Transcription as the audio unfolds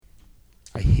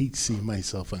I hate seeing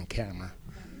myself on camera.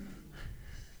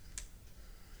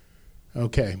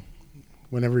 Okay.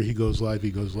 Whenever he goes live,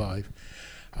 he goes live.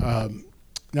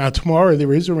 Now, tomorrow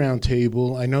there is a round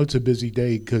table. I know it's a busy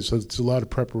day because it's a lot of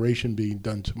preparation being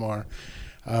done tomorrow.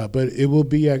 But it will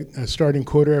be starting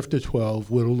 12:15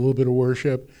 with a little bit of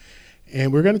worship.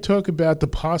 And we're going to talk about the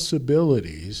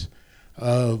possibilities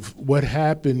of what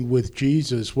happened with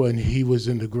Jesus when he was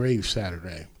in the grave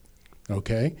Saturday.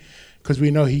 Okay? Because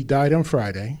we know he died on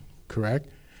Friday, correct?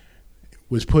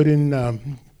 Was put in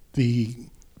the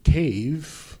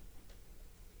cave,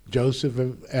 Joseph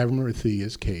of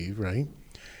Arimathea's cave, right?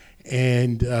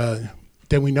 And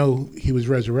then we know he was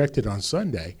resurrected on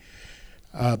Sunday.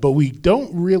 But we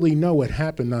don't really know what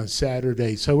happened on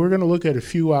Saturday. So we're going to look at a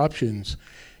few options.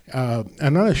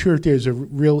 I'm not sure if there's a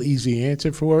real easy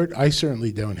answer for it. I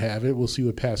certainly don't have it. We'll see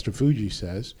what Pastor Fuji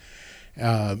says.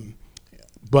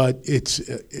 But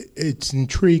it's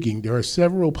intriguing. There are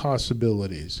several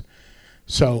possibilities.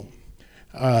 So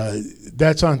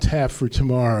that's on tap for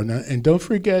tomorrow. And don't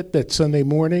forget that Sunday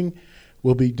morning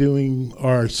we'll be doing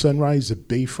our sunrise at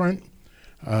Bayfront,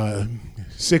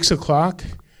 6 o'clock.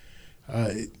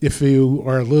 If you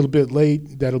are a little bit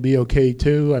late, that'll be okay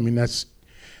too. I mean, that's,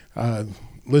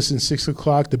 listen, 6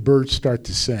 o'clock, the birds start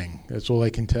to sing. That's all I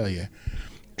can tell you.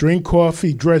 Drink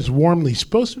coffee, dress warmly.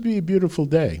 Supposed to be a beautiful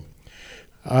day.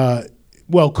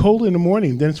 Well, cold in the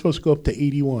morning, then it's supposed to go up to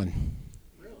 81.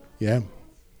 Yeah,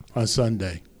 on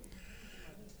Sunday.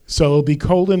 So it'll be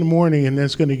cold in the morning, and then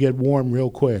it's going to get warm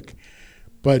real quick.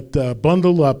 But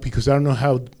bundle up, because I don't know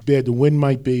how bad the wind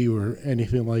might be or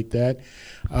anything like that.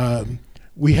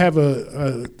 We have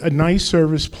a nice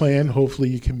service plan. Hopefully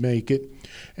you can make it.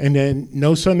 And then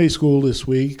no Sunday school this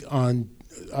week. On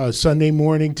Sunday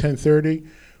morning, 10:30,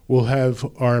 we'll have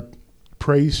our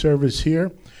praise service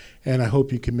here. And I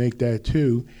hope you can make that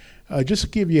too. Just to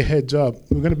give you a heads up,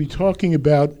 we're going to be talking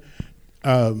about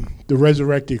the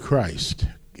resurrected Christ.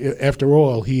 After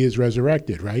all, he is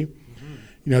resurrected, right?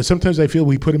 You know, sometimes I feel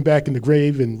we put him back in the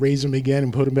grave and raise him again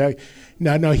and put him back.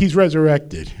 No, he's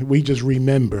resurrected. We just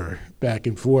remember back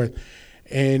and forth.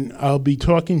 And I'll be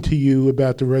talking to you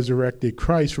about the resurrected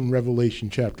Christ from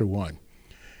Revelation chapter 1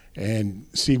 and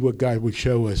see what God would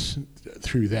show us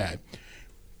through that.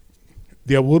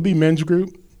 There will be men's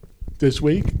group this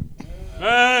week.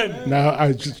 Now, I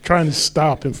was just trying to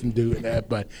stop him from doing that,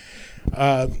 but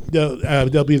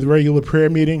there'll be the regular prayer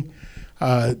meeting.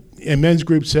 And men's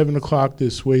group, 7 o'clock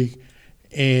this week.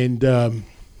 And I'm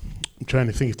trying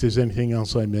to think if there's anything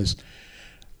else I missed.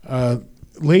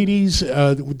 Ladies,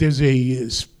 there's a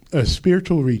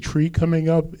spiritual retreat coming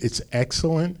up. It's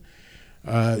excellent.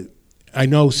 I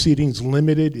know seating's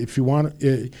limited. If you want,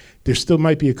 there still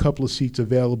might be a couple of seats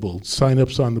available.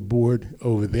 Sign-ups on the board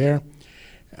over there.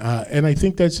 And I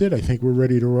think that's it. I think we're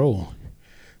ready to roll.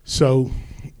 So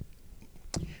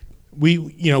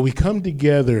we come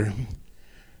together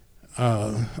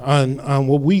on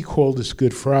what we call this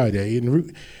Good Friday.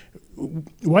 And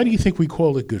why do you think we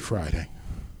call it Good Friday?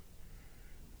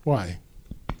 Why?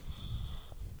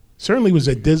 Certainly was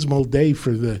a dismal day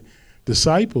for the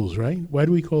disciples, right? Why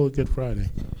do we call it Good Friday?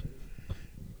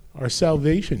 Our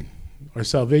salvation. Our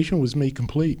salvation was made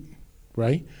complete,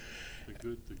 right? The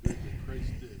good that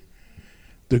Christ did.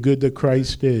 The good that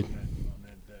Christ did. On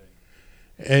that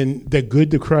day. And the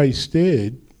good that Christ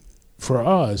did for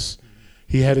us,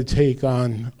 he had to take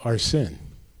on our sin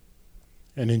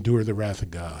and endure the wrath of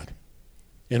God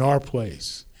in our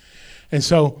place. And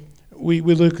so we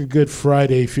look at Good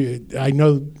Friday. I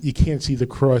know you can't see the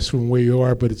cross from where you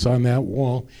are, but it's on that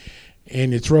wall.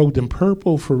 And it's robed in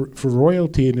purple for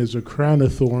royalty, and there's a crown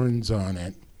of thorns on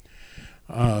it.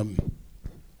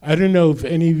 I don't know if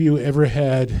any of you ever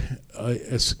had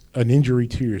an injury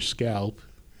to your scalp,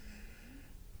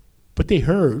 but they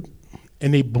hurt,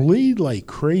 and they bleed like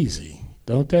crazy,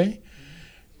 don't they?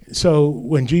 So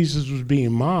when Jesus was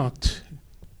being mocked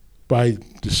by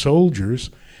the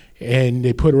soldiers, and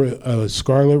they put a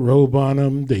scarlet robe on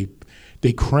him,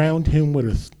 they crowned him with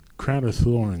a crown of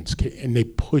thorns, and they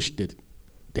pushed it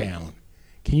down.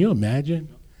 Can you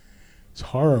imagine? It's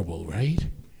horrible, right?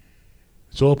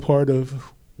 It's all part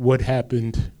of what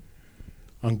happened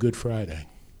on Good Friday.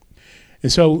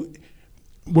 And so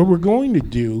what we're going to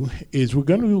do is we're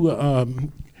going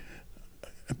to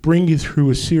bring you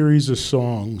through a series of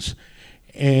songs.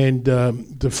 And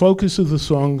the focus of the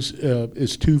songs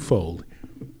is twofold.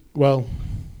 Well,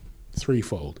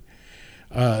 threefold.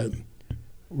 We're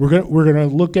gonna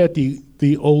look at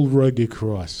the old rugged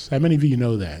cross. How many of you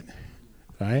know that?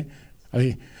 All right. I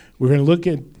mean, we're gonna look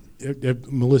at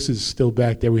Melissa's still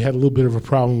back there. We had a little bit of a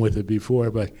problem with it before,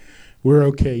 but we're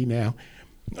okay now.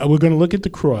 We're going to look at the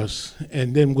cross,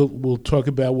 and then we'll talk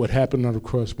about what happened on the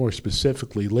cross more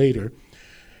specifically later.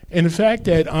 And the fact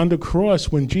that on the cross,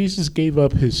 when Jesus gave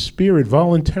up his spirit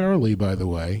voluntarily, by the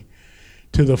way,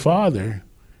 to the Father,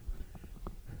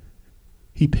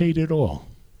 he paid it all,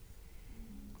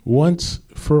 once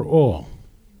for all.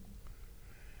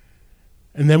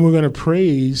 And then we're going to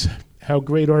praise how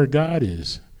great our God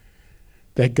is,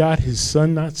 that God, his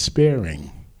Son not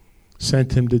sparing,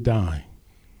 sent him to die.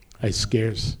 I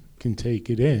scarce can take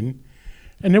it in.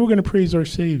 And then we're going to praise our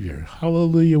Savior.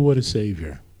 Hallelujah, what a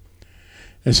Savior.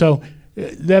 And so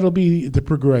that'll be the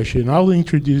progression. I'll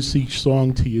introduce each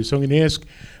song to you. So I'm going to ask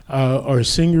our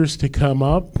singers to come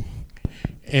up.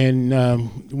 And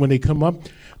when they come up,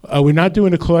 we're not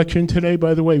doing a collection today,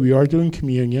 by the way. We are doing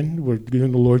communion. We're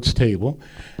doing the Lord's table.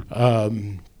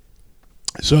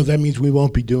 So that means we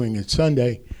won't be doing it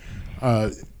Sunday.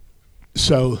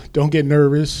 So don't get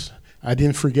nervous. I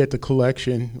didn't forget the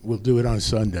collection. We'll do it on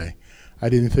Sunday. I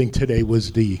didn't think today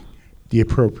was the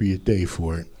appropriate day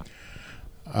for it.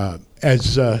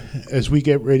 As we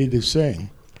get ready to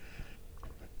sing,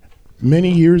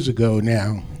 many years ago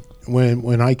now,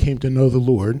 when I came to know the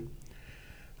Lord,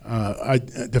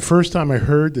 the first time I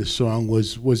heard this song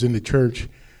was in the church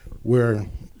where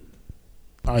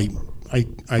I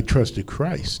trusted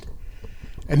Christ,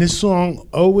 and this song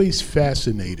always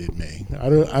fascinated me.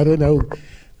 I don't know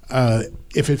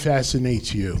if it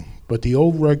fascinates you, but the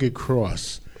old rugged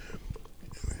cross,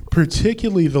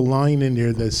 particularly the line in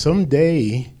there that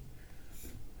someday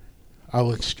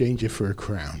I'll exchange it for a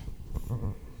crown.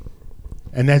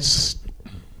 And that's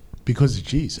because of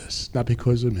Jesus, not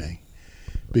because of me,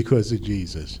 because of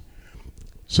Jesus.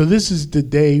 So this is the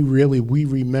day, really, we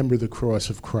remember the cross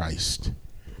of Christ.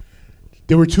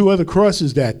 There were 2 other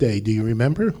crosses that day. Do you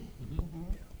remember? Mm-hmm.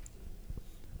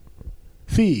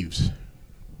 Thieves.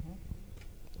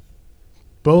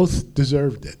 Both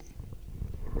deserved it.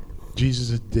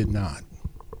 Jesus did not.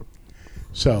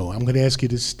 So I'm going to ask you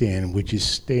to stand. Would you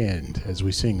stand as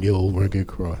we sing the old rugged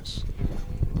cross?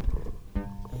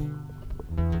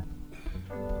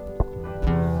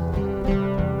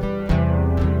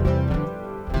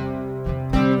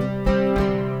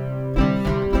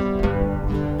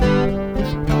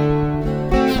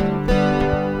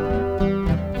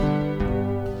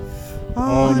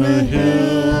 On a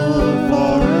hill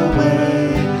far away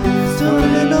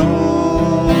stood an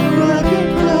old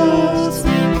rugged cross,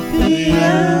 the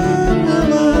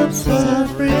emblem of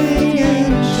suffering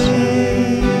and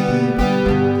shame.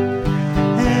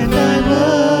 And I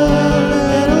love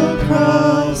that old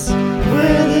cross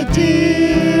where the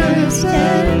dearest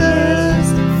and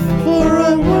best for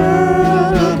a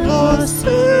world of lost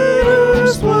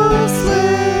sinners was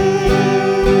slain.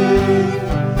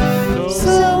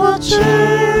 So I'll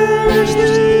cherish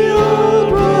the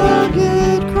old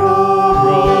rugged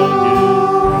cross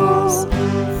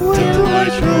till my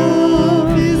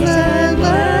trophies at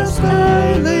last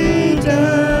I lay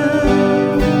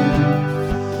down.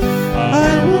 I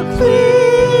will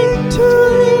cling to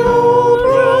the old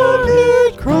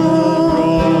rugged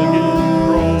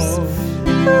cross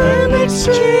and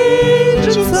exchange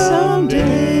it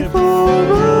someday for a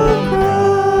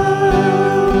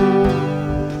crown.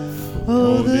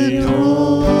 Oh, the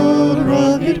old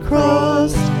rugged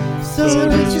cross, so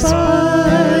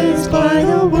despised by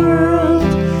the world,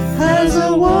 has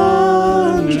a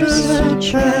wondrous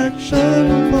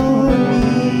attraction for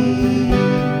me.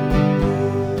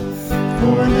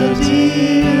 For the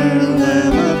dear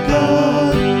Lamb of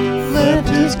God left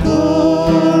his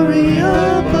glory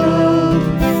above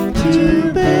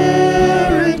to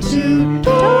bear it to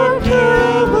dark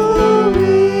Calvary.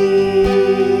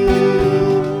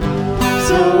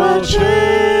 So I'll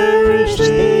cherish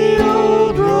the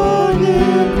old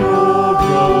rugged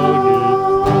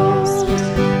cross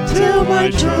till my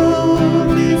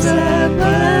trophies at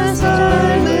last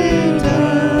I lay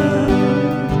down.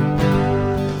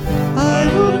 I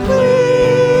will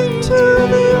cling to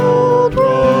the old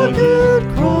rugged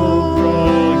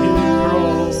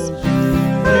cross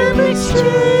and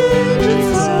exchange it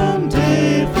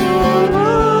someday for a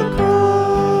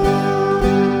crown.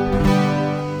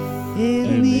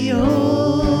 In the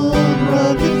old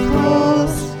rugged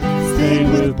cross, stained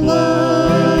with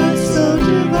blood so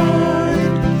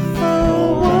divine, a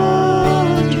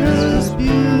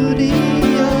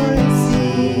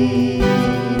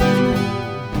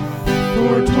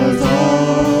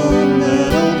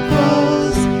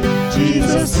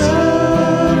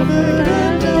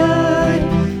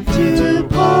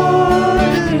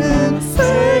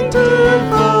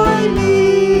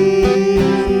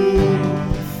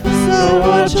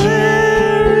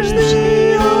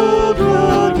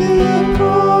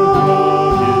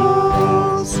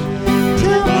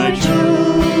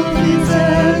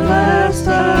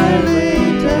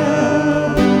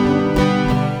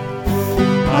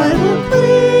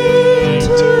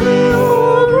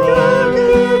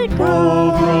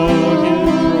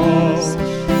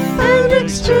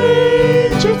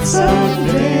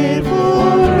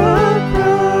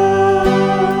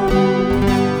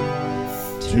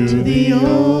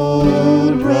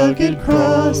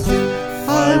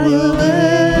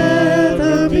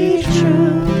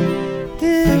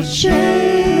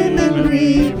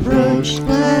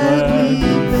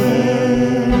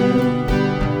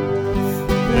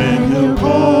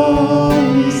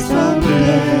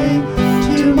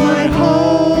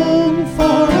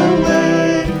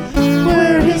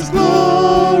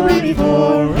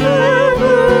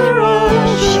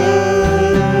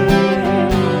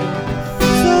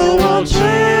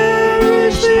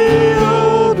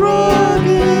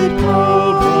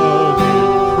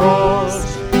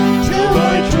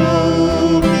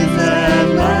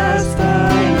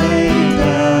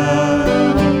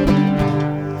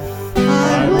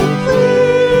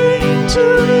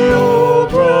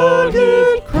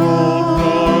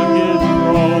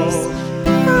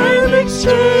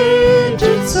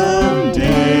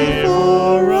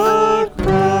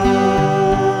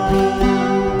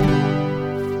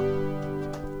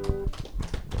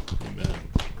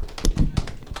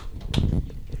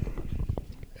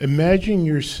Imagine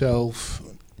yourself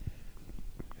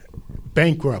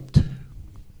bankrupt.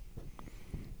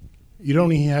 You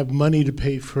don't even have money to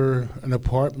pay for an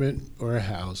apartment or a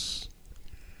house,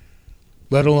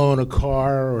 let alone a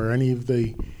car or any of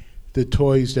the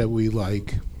toys that we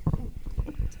like.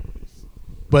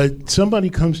 But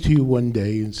somebody comes to you one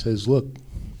day and says, look,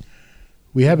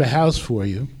 we have a house for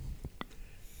you,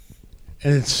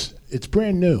 and it's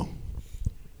brand new,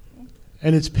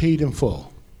 and it's paid in full.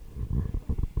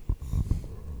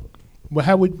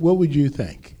 Well, what would you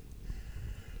think?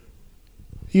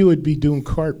 You would be doing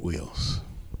cartwheels.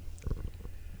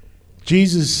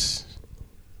 Jesus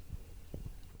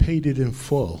paid it in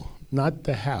full, not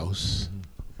the house,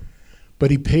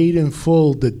 but he paid in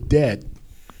full the debt,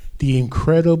 the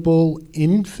incredible,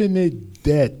 infinite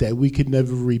debt that we could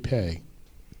never repay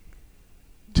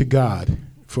to God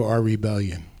for our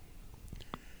rebellion.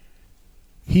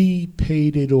 He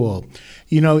paid it all.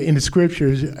 You know, in the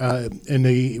scriptures, in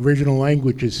the original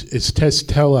language, it's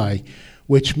testelai,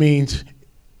 which means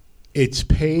it's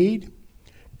paid,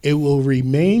 it will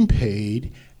remain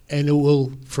paid, and it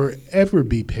will forever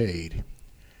be paid.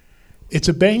 It's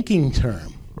a banking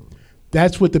term.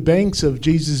 That's what the banks of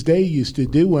Jesus' day used to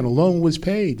do when a loan was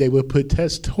paid. They would put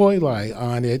testelai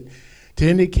on it to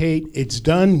indicate it's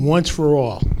done once for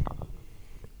all.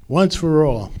 Once for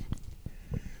all.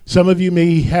 Some of you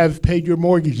may have paid your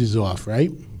mortgages off, right?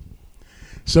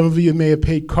 Some of you may have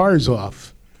paid cars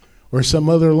off or some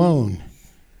other loan.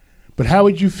 But how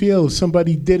would you feel if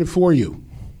somebody did it for you?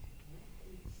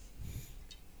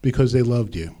 Because they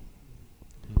loved you.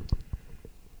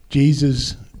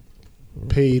 Jesus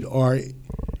paid our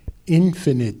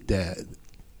infinite debt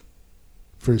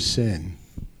for sin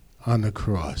on the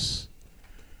cross.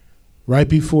 Right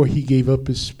before he gave up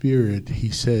his spirit, he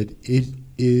said, "It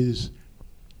is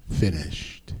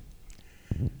finished."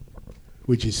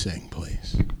 Would you sing,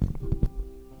 please?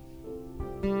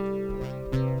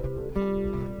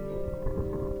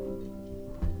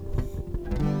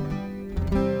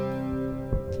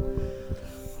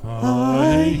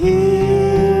 I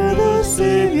hear the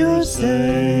Savior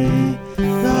say,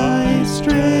 thy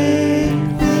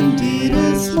strength indeed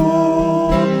is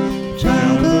small.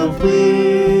 Child of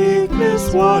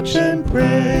weakness, watch and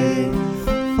pray.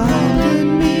 Find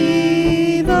in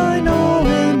me thine all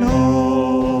in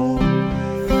all.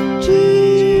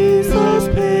 Jesus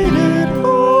paid it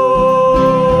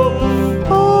all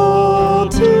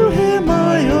to him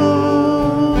I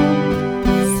owe.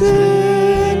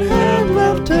 Sin had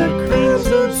left a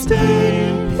crimson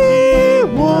stain, he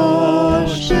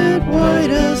washed it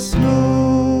white as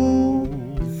snow.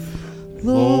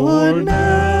 Lord,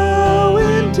 now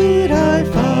indeed I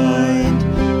find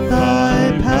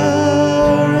thy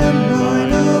power and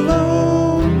thine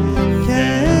alone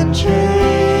can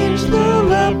change the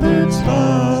leopard's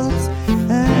spots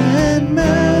and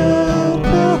melt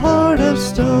the heart of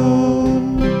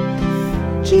stone.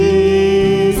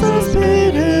 Jesus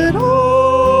paid it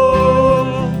all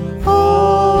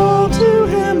to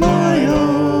him I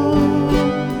owe.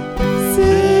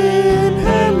 Sin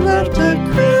had left a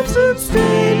crimson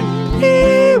stain,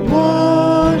 he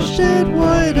washed it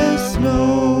white as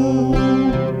snow.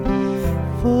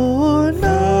 For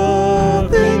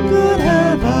nothing good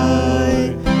have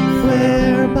I,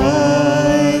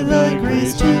 whereby thy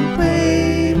grace to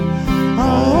claim.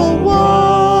 I'll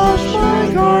wash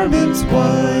my garments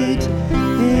white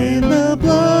in the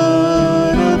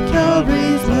blood of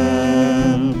Calvary's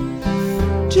Lamb.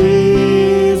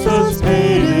 Jesus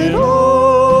paid it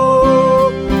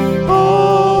all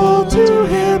to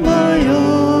him I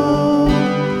owe.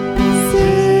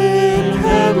 Sin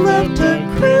had left a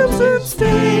crimson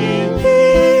stain,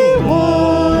 he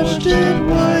washed it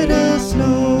white as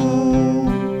snow.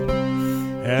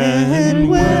 And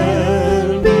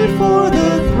when before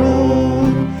the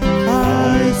throne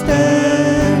I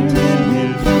stand in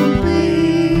him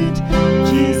complete,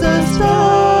 Jesus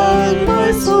died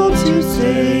my soul to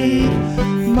save,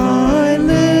 my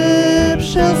lips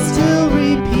shall still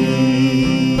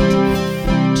repeat.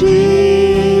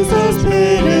 Jesus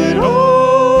paid it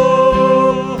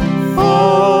all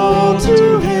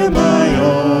to him I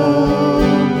owe.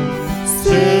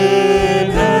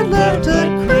 Sin had left a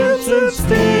crimson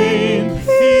stain,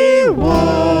 he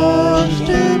washed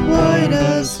it white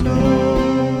as snow.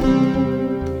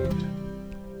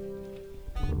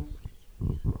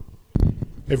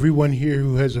 Everyone here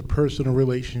who has a personal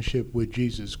relationship with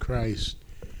Jesus Christ,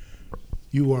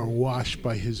 you are washed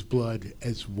by his blood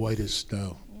as white as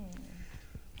snow.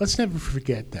 Let's never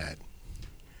forget that.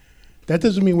 That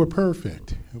doesn't mean we're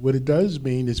perfect. What it does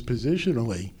mean is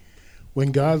positionally,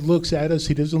 when God looks at us,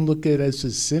 he doesn't look at us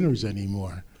as sinners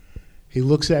anymore. He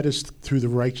looks at us through the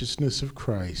righteousness of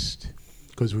Christ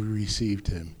because we received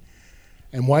him.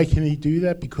 And why can he do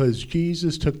that? Because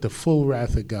Jesus took the full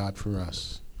wrath of God for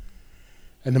us.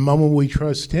 And the moment we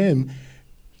trust him,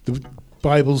 the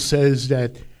Bible says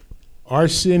that our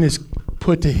sin is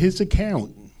put to his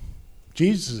account,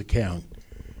 Jesus' account.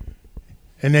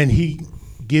 And then he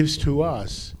gives to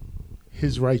us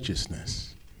his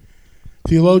righteousness.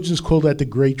 Theologians call that the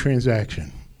great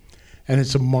transaction. And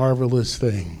it's a marvelous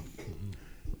thing.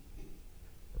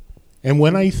 And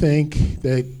when I think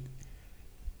that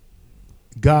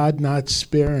God not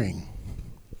sparing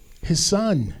his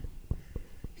son,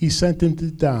 he sent him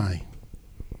to die,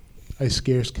 I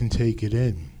scarce can take it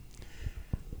in.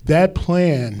 That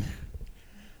plan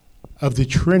of the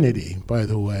Trinity, by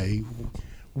the way,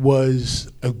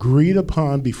 was agreed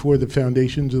upon before the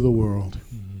foundations of the world.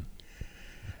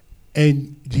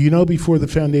 And do you know, before the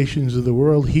foundations of the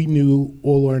world, he knew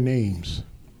all our names.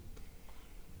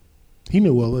 He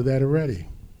knew all of that already.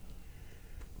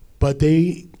 But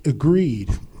they agreed.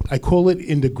 I call it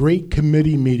in the Great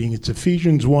Committee meeting. It's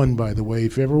Ephesians 1, by the way,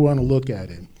 if you ever want to look at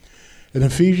it. In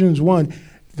Ephesians 1,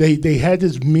 they had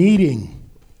this meeting,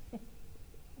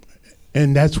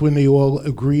 and that's when they all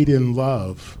agreed in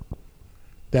love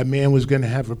that man was going to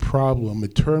have a problem, a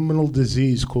terminal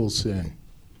disease called sin.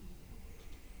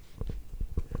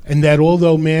 And that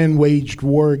although man waged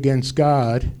war against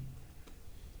God,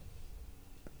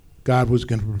 God was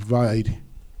going to provide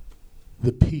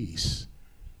the peace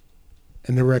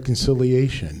and the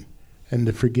reconciliation and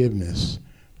the forgiveness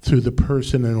through the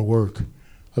person and work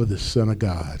of the Son of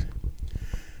God.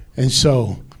 And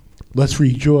so, let's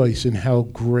rejoice in how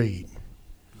great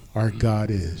our God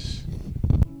is.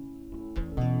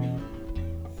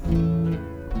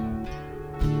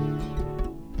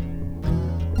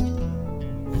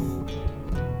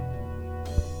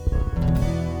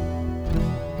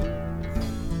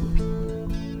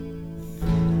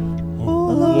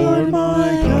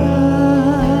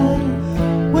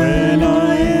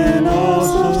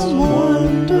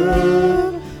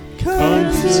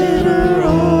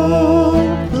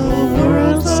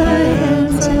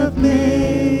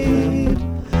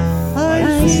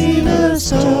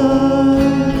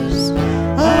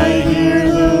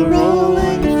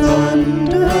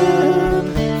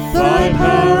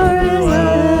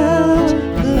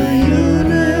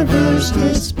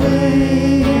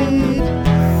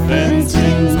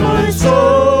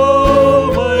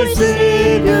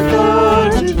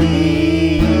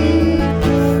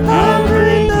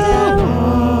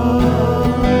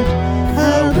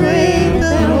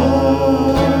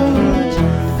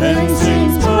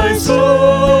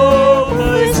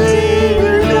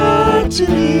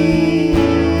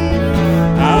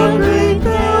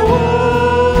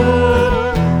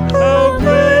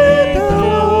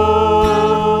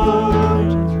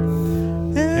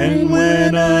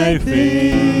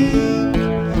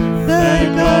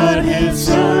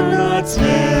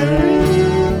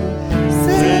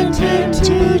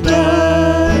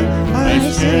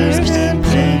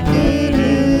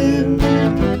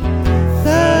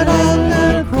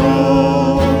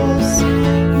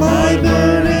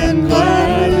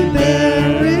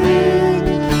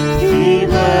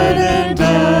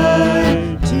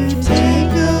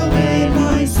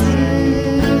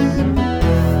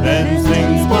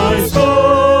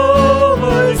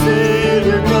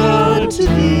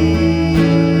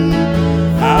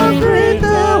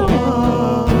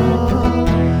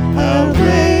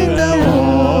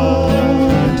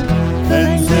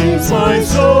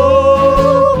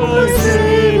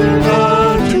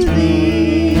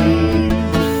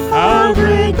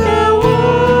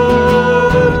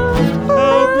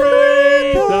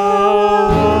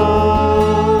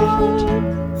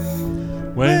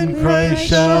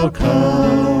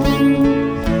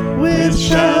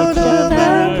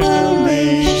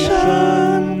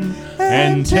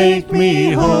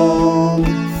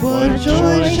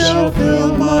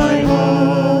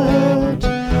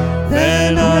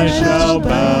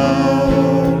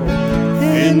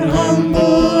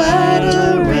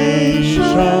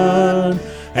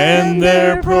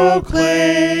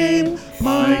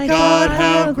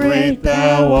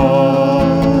 Thou art.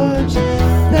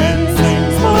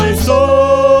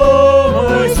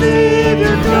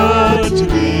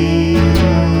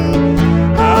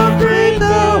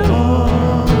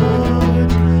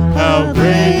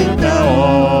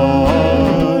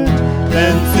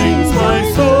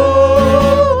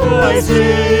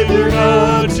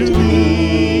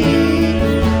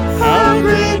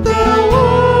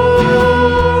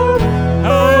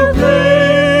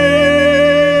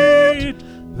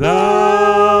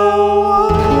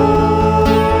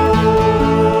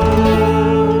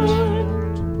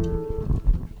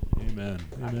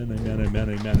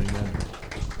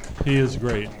 He is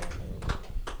great.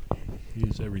 He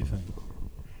is everything.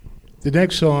 The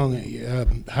next song,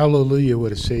 Hallelujah,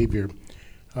 What a Savior.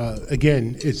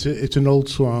 Again, it's an old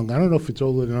song. I don't know if it's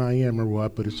older than I am or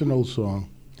what, but it's an old song.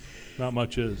 Not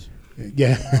much is.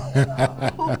 Yeah.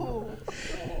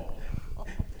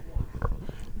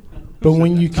 But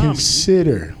when you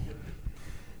consider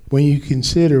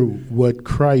what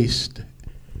Christ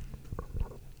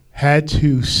had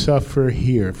to suffer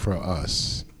here for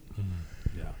us,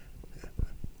 Yeah.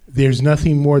 there's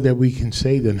nothing more that we can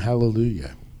say than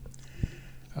hallelujah.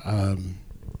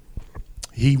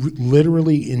 He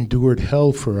literally endured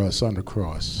hell for us on the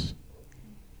cross.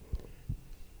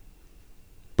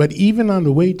 But even on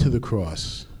the way to the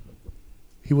cross,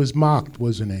 he was mocked,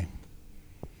 wasn't he?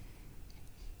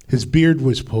 His beard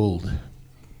was pulled.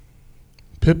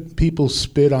 People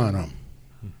spit on him.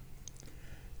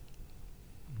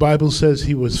 Bible says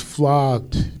he was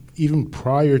flogged even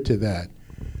prior to that,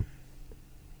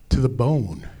 to the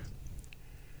bone.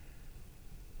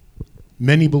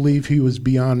 Many believe he was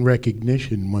beyond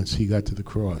recognition once he got to the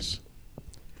cross.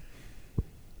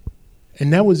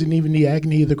 And that wasn't even the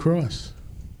agony of the cross.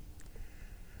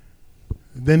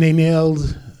 Then they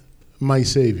nailed my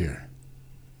Savior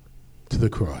to the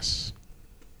cross.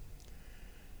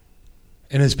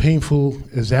 And as painful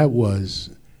as that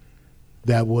wasn't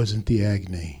the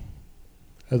agony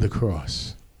of the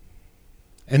cross.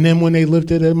 And then when they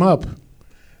lifted him up,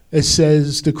 it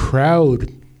says the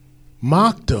crowd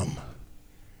mocked him,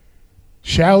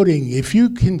 shouting, "If you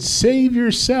can save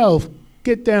yourself,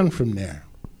 get down from there."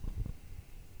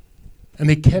 And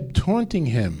they kept taunting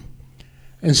him.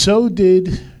 And so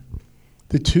did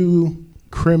the two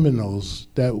criminals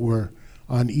that were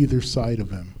on either side of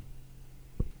him.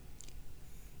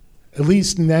 At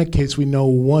least in that case, we know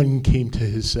one came to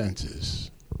his senses.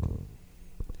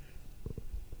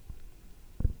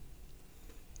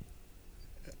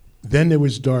 Then there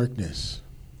was darkness.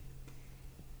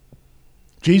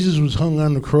 Jesus was hung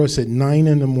on the cross at 9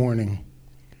 a.m.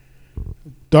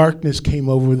 Darkness came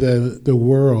over the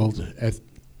world at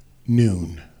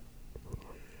noon.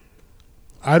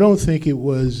 I don't think it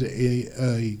was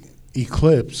a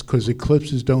eclipse, because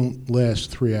eclipses don't last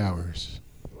 3 hours.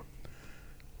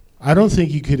 I don't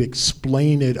think you could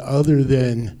explain it other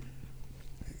than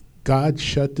God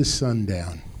shut the sun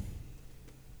down.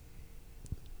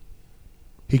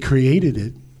 He created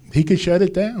it. He could shut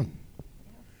it down.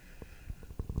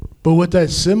 But what that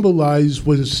symbolized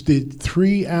was the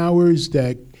 3 hours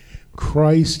that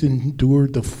Christ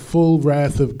endured the full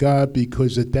wrath of God,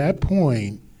 because at that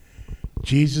point,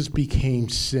 Jesus became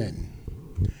sin.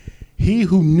 He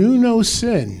who knew no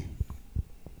sin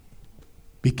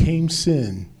became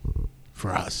sin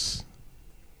for us.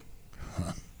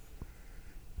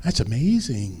 That's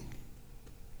amazing.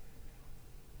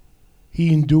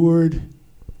 He endured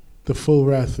the full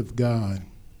wrath of God.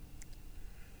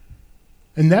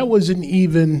 And that wasn't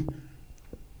even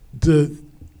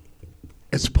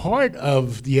it's part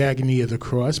of the agony of the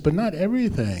cross, but not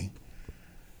everything.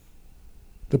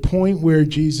 The point where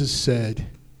Jesus said,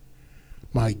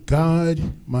 my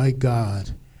God,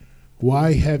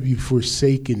 why have you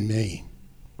forsaken me?"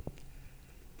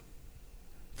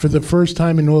 For the first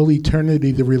time in all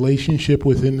eternity, the relationship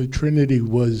within the Trinity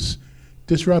was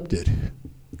disrupted.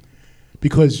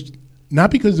 Not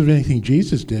because of anything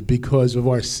Jesus did, because of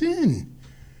our sin.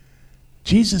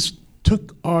 Jesus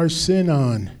took our sin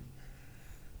on.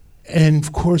 And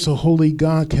of course, a holy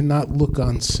God cannot look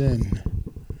on sin.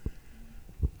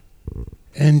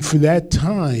 And for that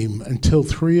time, until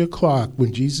 3 o'clock,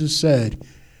 when Jesus said,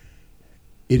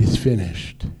 "It is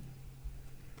finished,"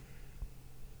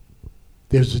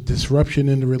 there's a disruption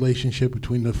in the relationship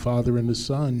between the Father and the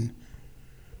Son.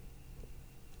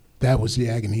 That was the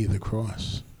agony of the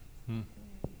cross.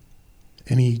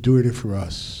 And he endured it for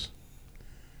us.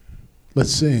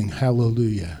 Let's sing,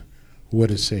 Hallelujah, what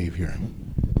a Savior.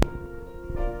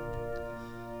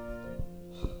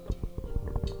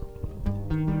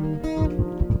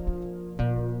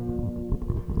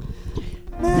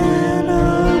 Man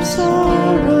of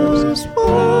sorrows,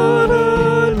 what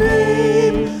a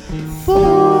name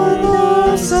for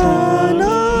the Son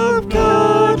of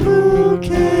God who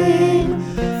came,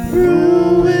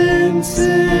 ruined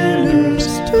sinners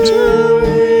to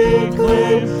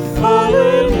reclaim.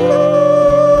 Hallelujah,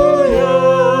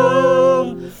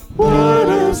 what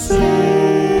a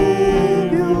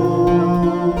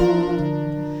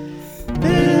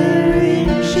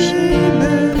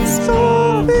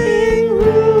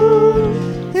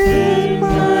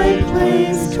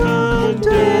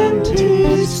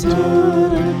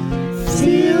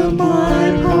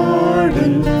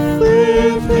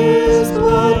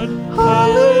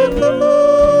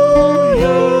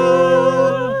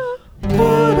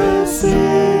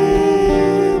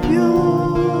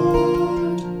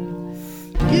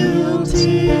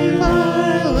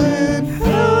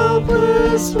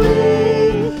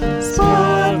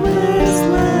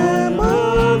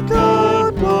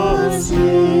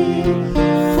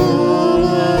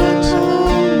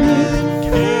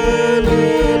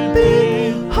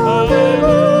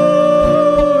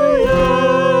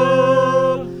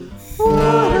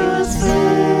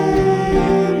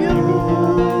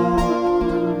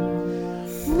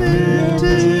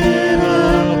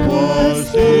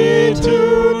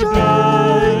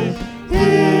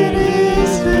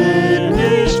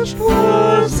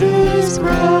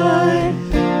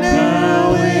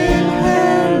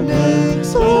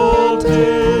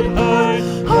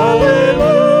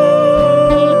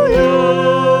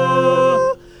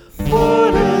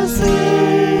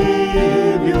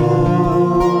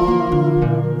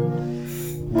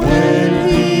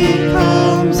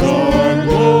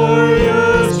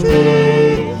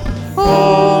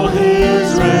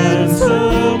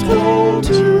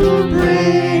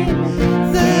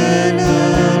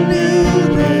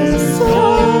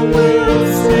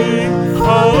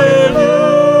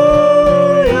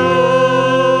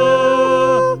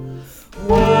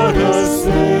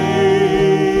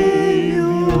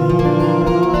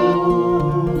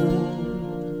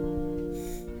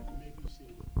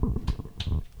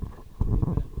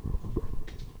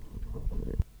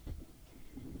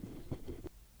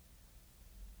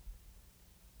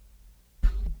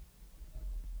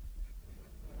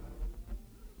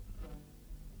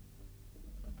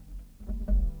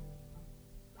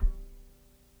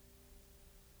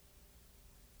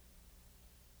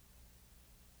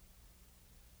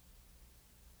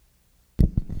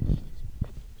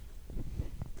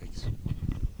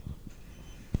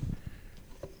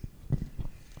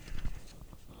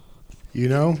You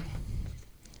know,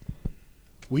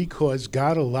 we cause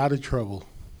God a lot of trouble,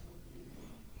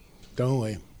 don't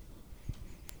we?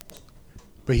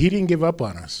 But he didn't give up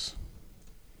on us.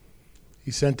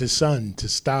 He sent his son to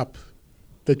stop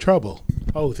the trouble.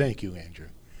 Oh, thank you, Andrew.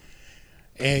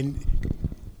 And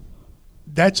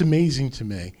that's amazing to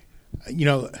me. You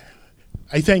know,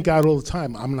 I thank God all the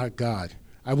time. I'm not God.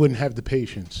 I wouldn't have the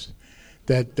patience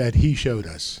that he showed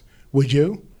us. Would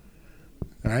you?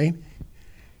 All right?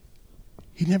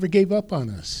 He never gave up on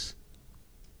us.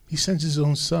 He sent his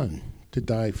own son to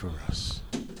die for us.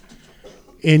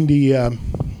 In the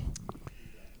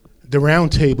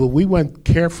round table, we went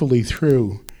carefully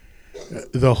through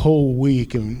the whole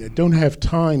week, and don't have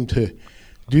time to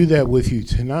do that with you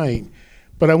tonight,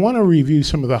 but I want to review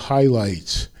some of the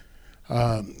highlights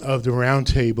of the round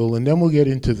table, and then we'll get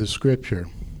into the scripture.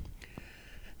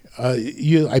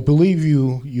 I believe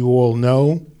you all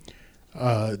know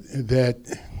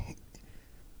that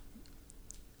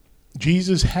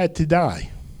Jesus had to die,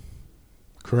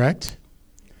 correct?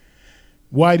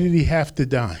 Why did he have to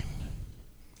die?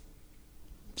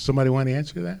 Somebody want to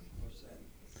answer that?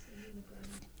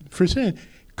 For sin.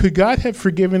 Could God have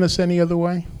forgiven us any other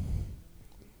way?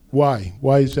 Why?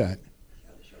 Why is that?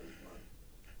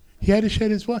 He had to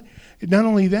shed his blood. Not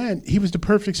only that, he was the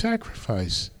perfect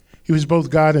sacrifice. He was both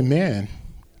God and man,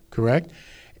 correct?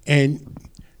 And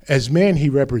as man, he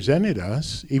represented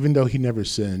us, even though he never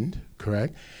sinned,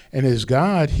 correct? And as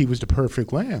God, he was the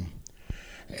perfect lamb.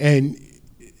 And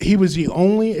he was the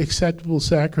only acceptable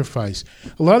sacrifice.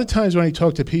 A lot of times when I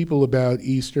talk to people about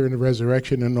Easter and the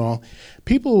resurrection and all,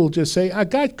 people will just say,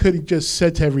 God could have just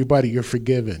said to everybody, you're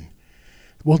forgiven.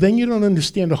 Well, then you don't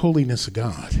understand the holiness of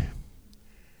God.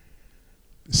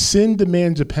 Sin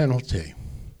demands a penalty.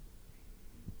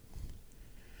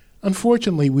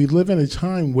 Unfortunately, we live in a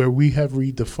time where we have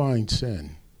redefined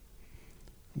sin.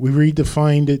 We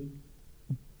redefined it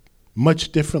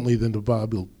much differently than the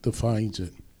Bible defines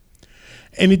it.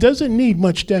 And it doesn't need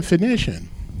much definition.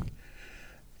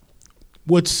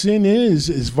 What sin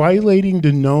is violating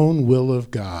the known will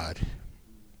of God.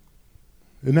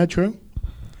 Isn't that true?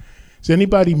 Has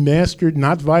anybody mastered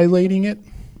not violating it?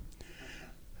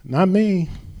 Not me.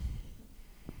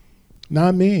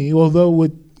 Not me. Although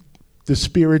with the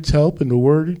Spirit's help and the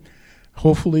Word,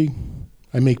 hopefully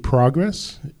I make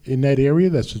progress in that area.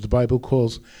 That's what the Bible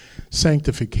calls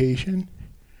sanctification.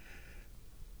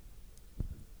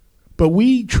 But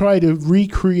we try to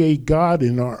recreate God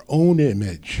in our own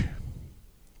image.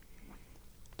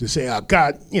 To say,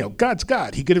 God, God's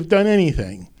God. He could have done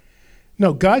anything.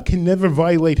 No, God can never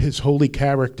violate his holy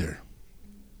character.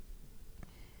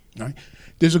 Right?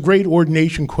 There's a great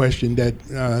ordination question that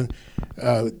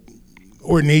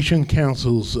ordination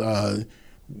councils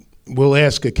will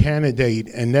ask a candidate,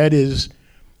 and that is,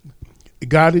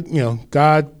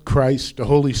 God, Christ, the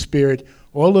Holy Spirit,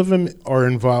 all of them are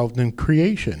involved in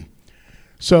creation.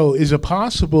 So is it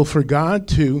possible for God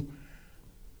to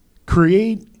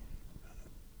create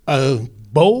a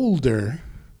boulder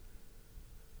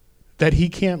that he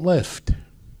can't lift?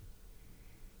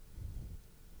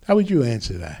 How would you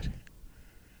answer that?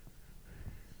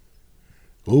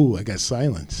 Oh, I got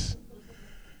silence.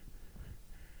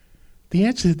 The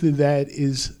answer to that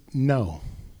is no.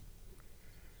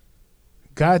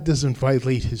 God doesn't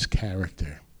violate his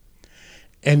character.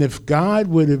 And if God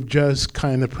would have just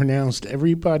kind of pronounced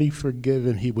everybody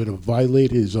forgiven, he would have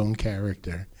violated his own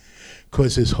character,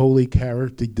 because his holy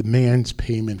character demands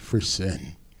payment for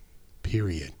sin,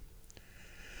 period.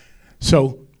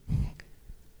 So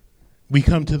we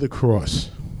come to the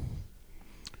cross.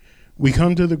 We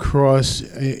come to the cross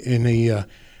in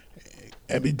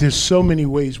there's so many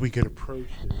ways we could approach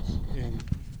this. And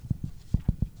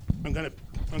I'm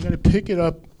gonna pick it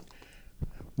up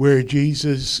where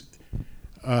Jesus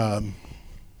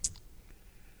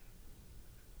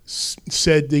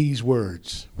said these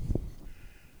words,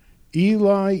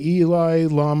 Eli, Eli,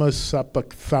 lama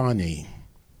sabachthani.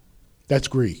 That's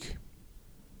Greek.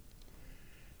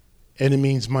 And it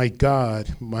means, my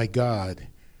God,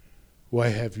 why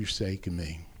have you forsaken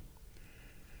me?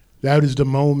 That is the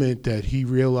moment that he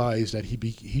realized that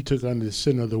he took on the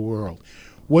sin of the world.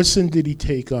 What sin did he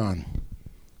take on?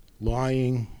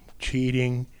 Lying,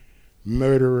 cheating,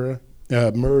 murder,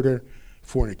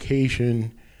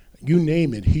 fornication, you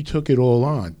name it. He took it all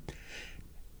on.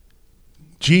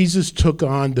 Jesus took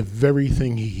on the very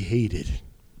thing he hated.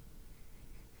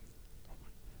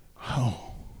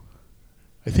 Oh,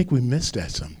 I think we miss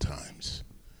that sometimes.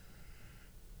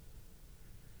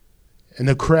 And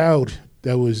the crowd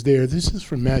that was there, this is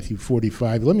from Matthew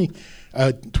 45.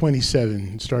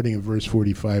 27, starting at verse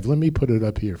 45. Let me put it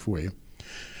up here for you.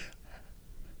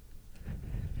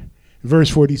 Verse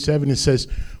 47, it says,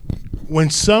 when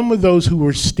some of those who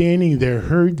were standing there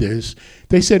heard this,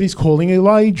 they said he's calling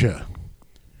Elijah.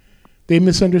 They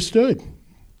misunderstood.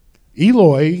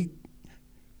 Eloi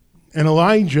and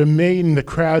Elijah made in the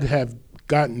crowd have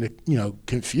gotten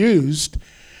confused,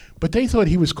 but they thought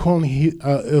he was calling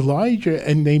Elijah,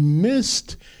 and they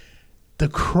missed the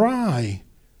cry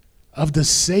of the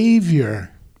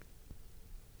Savior,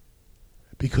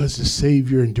 because the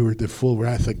Savior endured the full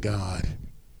wrath of God.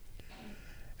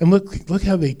 And look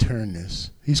how they turn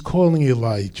this. He's calling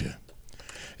Elijah.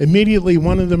 Immediately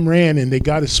one of them ran and they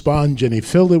got a sponge and they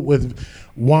filled it with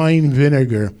wine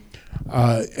vinegar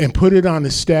and put it on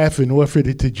a staff and offered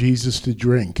it to Jesus to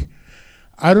drink.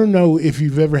 I don't know if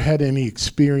you've ever had any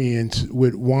experience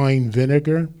with wine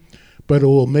vinegar, but it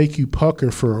will make you pucker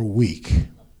for a week.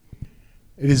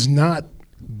 It is not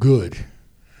good.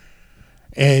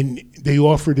 And they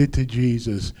offered it to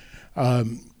Jesus.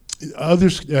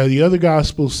 The other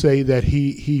Gospels say that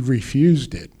he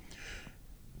refused it.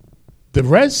 The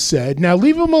rest said, now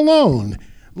leave him alone.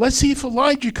 Let's see if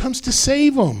Elijah comes to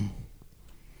save him.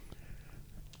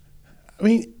 I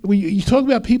mean, you talk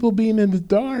about people being in the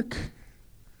dark.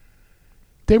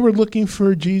 They were looking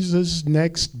for Jesus'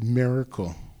 next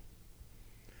miracle.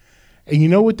 And you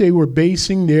know what they were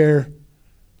basing their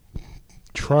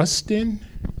trust in?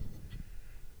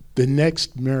 The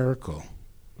next miracle.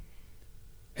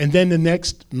 And then the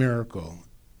next miracle.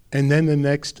 And then the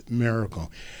next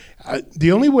miracle.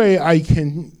 The only way I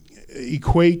can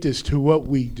equate this to what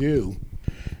we do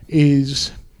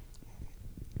is,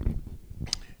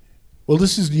 well,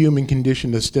 this is the human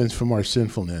condition that stems from our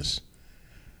sinfulness.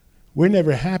 We're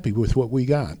never happy with what we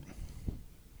got.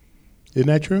 Isn't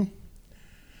that true?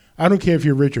 I don't care if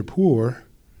you're rich or poor.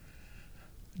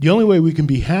 The only way we can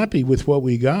be happy with what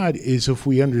we got is if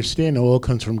we understand it all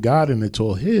comes from God and it's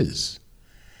all His.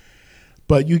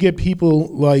 But you get people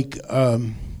like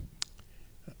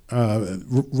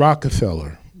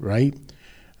Rockefeller, right?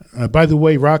 By the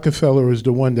way, Rockefeller was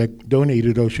the one that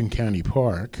donated Ocean County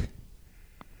Park.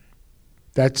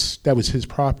 That was his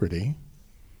property.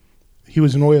 He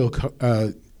was an oil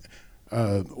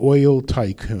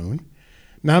tycoon.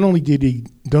 Not only did he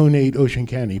donate Ocean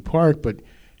County Park, but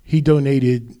he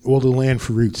donated all the land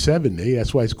for Route 70.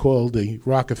 That's why it's called the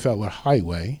Rockefeller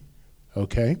Highway.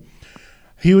 Okay,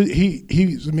 he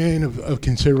was a man of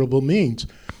considerable means,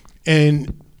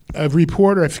 and a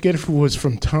reporter, I forget if it was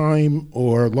from Time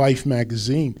or Life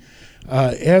magazine,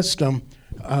 asked him,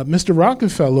 Mr.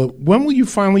 Rockefeller, when will you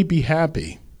finally be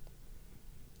happy?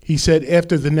 He said,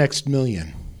 after the next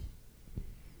million.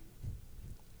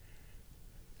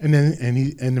 And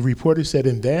then the reporter said,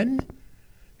 and then?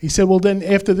 He said, well, then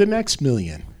after the next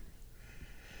million.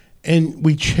 And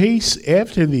we chase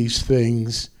after these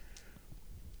things.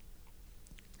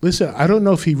 Listen, I don't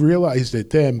know if he realized it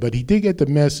then, but he did get the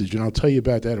message, and I'll tell you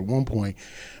about that at one point.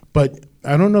 But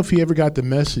I don't know if he ever got the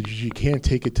message, you can't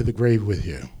take it to the grave with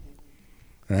you.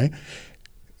 Right?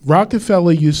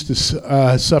 Rockefeller used to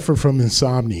suffer from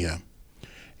insomnia,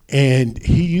 and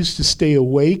he used to stay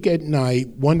awake at night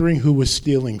wondering who was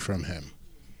stealing from him.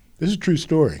 This is a true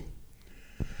story.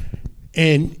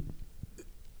 And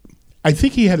I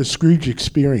think he had a Scrooge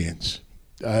experience,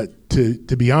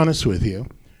 to be honest with you.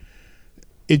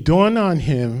 It dawned on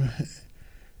him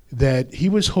that he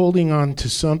was holding on to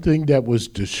something that was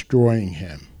destroying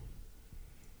him.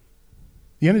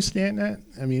 You understand that?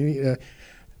 I mean,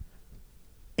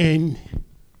 and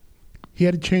he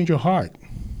had to change of heart.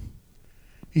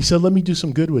 He said, let me do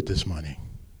some good with this money.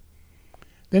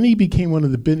 Then he became one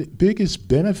of the biggest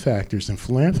benefactors and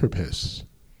philanthropists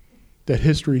that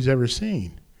history's ever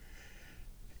seen.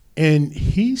 And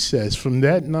he says from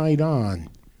that night on,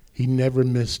 he never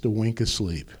missed a wink of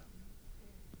sleep.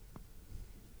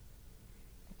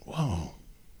 Whoa.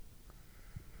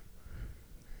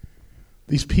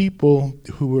 These people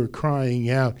who were crying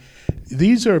out,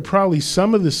 these are probably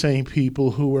some of the same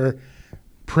people who were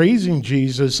praising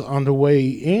Jesus on the way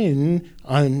in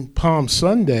on Palm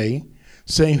Sunday,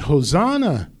 saying,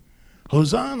 Hosanna,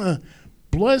 Hosanna,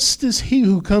 blessed is he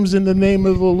who comes in the name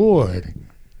of the Lord.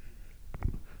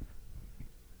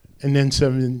 And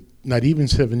then not even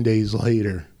 7 days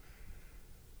later,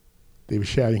 they were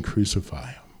shouting,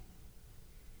 crucify him.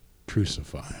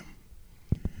 Crucify him.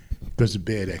 Because of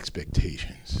bad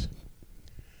expectations.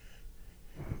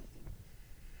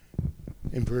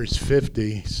 In verse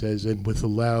 50, it says, and with a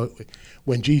loud,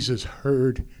 when Jesus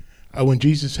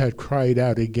had cried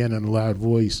out again in a loud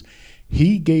voice,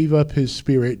 he gave up his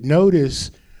spirit.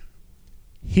 Notice,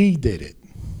 he did it.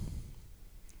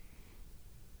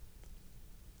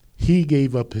 He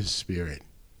gave up his spirit.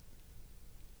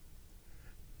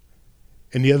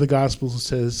 And the other gospel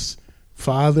says,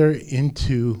 Father,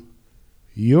 into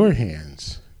your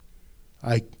hands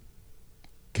I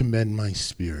commend my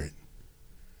spirit.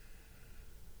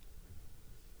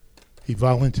 He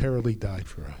voluntarily died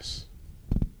for us,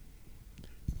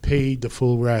 paid the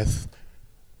full wrath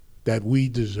that we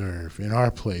deserve in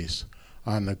our place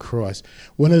on the cross.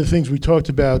 One of the things we talked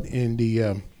about in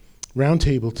the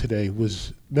roundtable today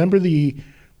was, remember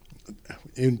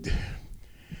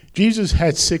Jesus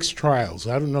had 6 trials.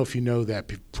 I don't know if you know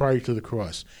that prior to the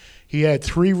cross. He had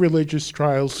 3 religious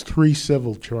trials, 3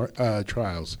 civil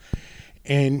trials.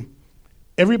 And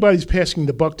everybody's passing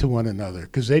the buck to one another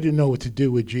because they didn't know what to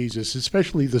do with Jesus,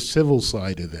 especially the civil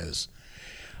side of this.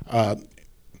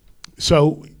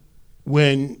 So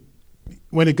when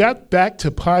it got back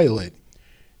to Pilate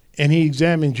and he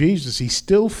examined Jesus, he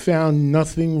still found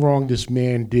nothing wrong this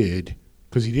man did,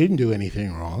 because he didn't do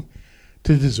anything wrong,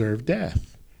 to deserve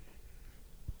death.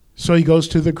 So he goes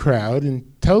to the crowd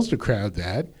and tells the crowd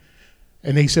that,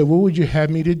 and they said, what would you have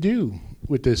me to do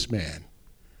with this man?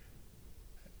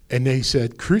 And they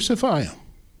said, crucify him.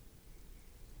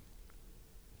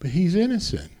 But he's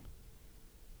innocent.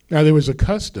 Now, there was a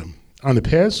custom on the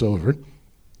Passover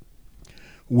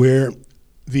where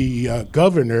the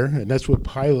governor, and that's what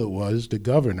Pilate was, the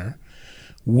governor,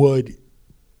 would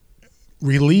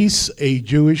release a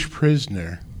Jewish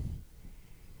prisoner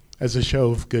as a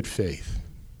show of good faith.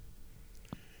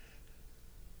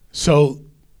 So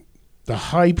the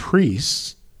high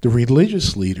priests, the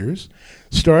religious leaders,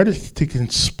 started to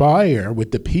conspire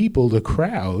with the people, the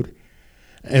crowd,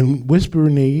 and whisper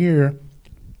in their ear,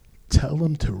 tell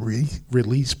them to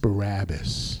release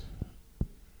Barabbas.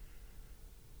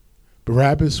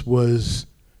 Barabbas was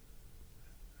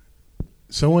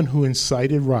someone who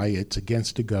incited riots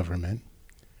against the government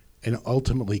and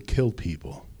ultimately killed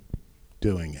people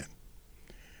doing it.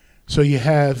 So you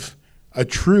have a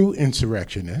true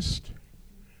insurrectionist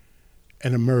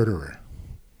and a murderer.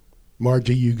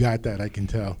 Margie, you got that, I can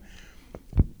tell.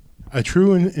 A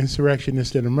true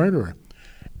insurrectionist and a murderer.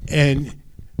 And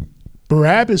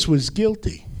Barabbas was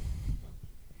guilty.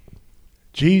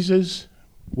 Jesus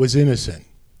was innocent.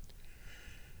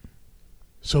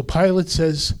 So Pilate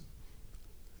says,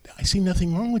 I see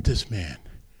nothing wrong with this man.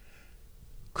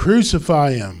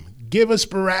 Crucify him. Give us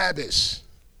Barabbas.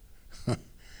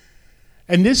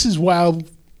 And this is while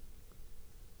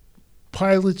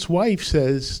Pilate's wife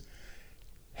says,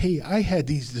 hey, I had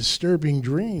these disturbing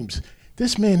dreams.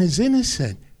 This man is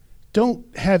innocent. Don't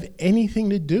have anything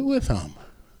to do with him.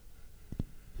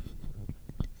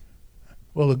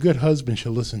 Well, a good husband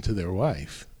should listen to their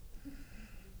wife.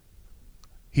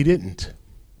 He didn't.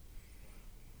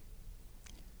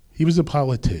 He was a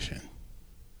politician.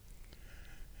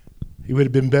 He would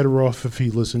have been better off if he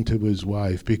listened to his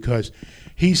wife, because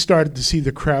he started to see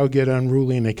the crowd get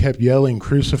unruly and they kept yelling,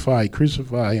 crucify,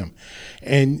 crucify him.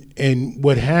 And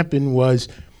what happened was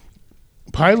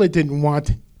Pilate didn't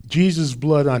want Jesus'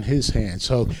 blood on his hands.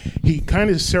 So he kind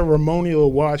of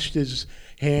ceremonial washed his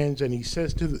hands, and he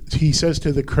says to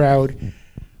the crowd,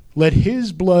 let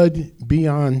his blood be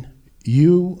on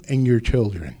you and your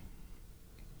children.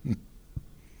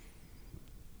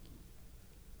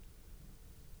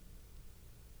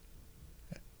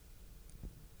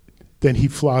 Then he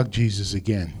flogged Jesus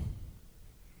again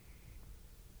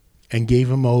and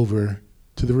gave him over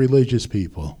to the religious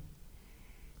people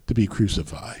to be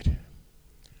crucified.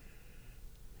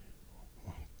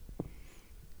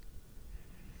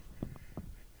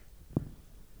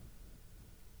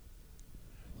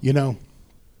 You know,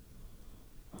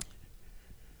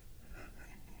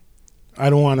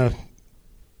 I don't want to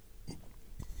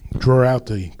draw out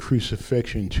the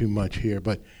crucifixion too much here,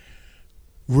 but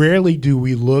rarely do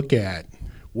we look at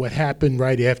what happened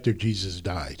right after Jesus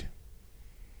died.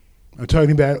 I'm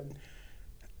talking about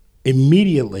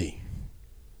immediately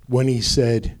when he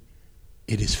said,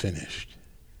 it is finished.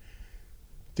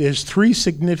 There's 3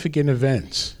 significant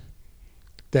events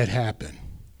that happen,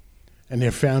 and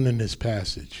they're found in this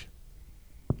passage.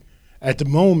 At the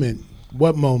moment,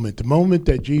 what moment? The moment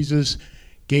that Jesus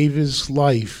gave his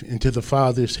life into the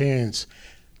Father's hands,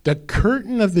 the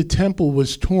curtain of the temple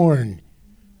was torn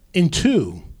in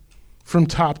 2 from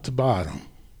top to bottom.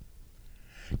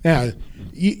 Now,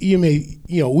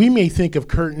 we may think of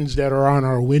curtains that are on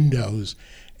our windows,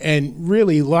 and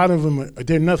really a lot of them,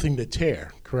 they're nothing to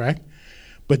tear, correct?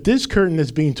 But this curtain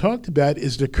that's being talked about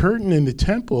is the curtain in the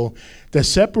temple that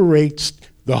separates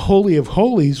the Holy of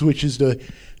Holies, which is the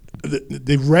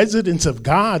residence of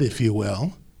God, if you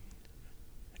will,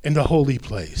 and the holy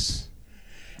place.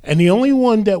 And the only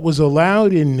one that was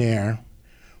allowed in there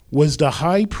was the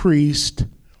high priest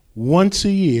once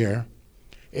a year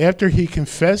after he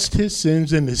confessed his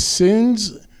sins and the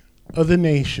sins of the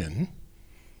nation.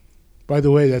 By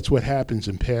the way, that's what happens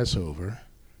in Passover,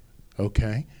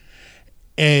 okay?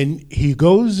 And he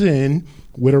goes in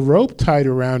with a rope tied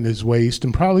around his waist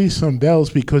and probably some bells,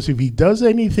 because if he does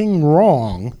anything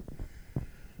wrong,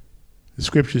 the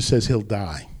scripture says he'll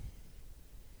die.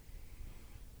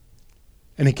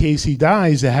 And in case he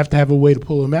dies, they have to have a way to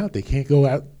pull him out. They can't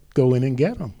go in and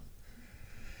get him.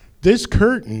 This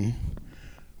curtain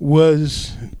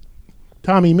was,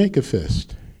 Tommy, make a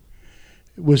fist.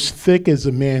 It was thick as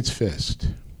a man's fist.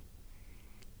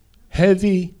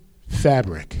 Heavy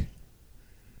fabric.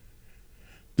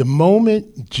 The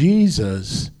moment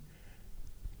Jesus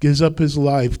gives up his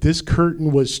life, this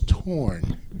curtain was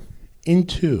torn in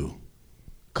two,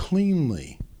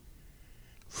 cleanly,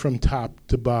 from top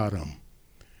to bottom.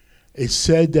 It's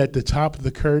said that the top of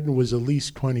the curtain was at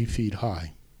least 20 feet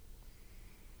high.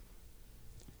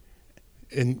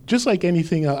 And just like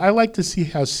anything else, I like to see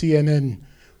how CNN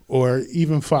or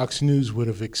even Fox News would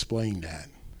have explained that.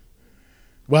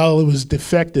 Well, it was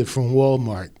defective from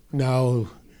Walmart. No,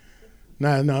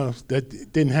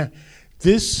 that didn't happen.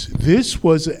 This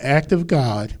was an act of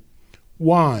God.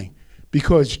 Why?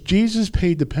 Because Jesus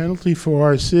paid the penalty for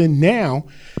our sin. Now,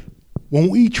 when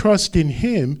we trust in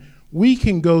him, we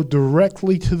can go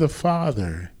directly to the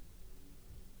Father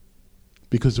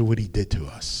because of what he did to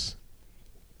us.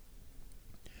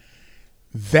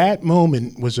 That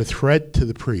moment was a threat to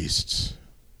the priests,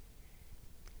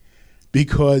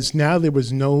 because now there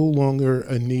was no longer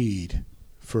a need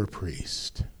for a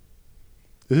priest.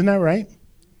 Isn't that right?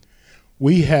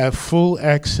 We have full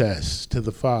access to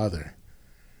the Father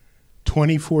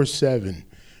 24/7.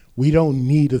 We don't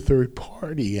need a third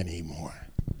party anymore.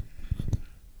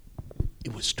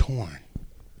 It was torn.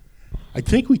 I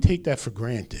think we take that for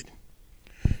granted.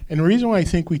 And the reason why I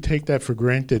think we take that for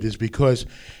granted is because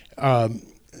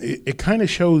it kind of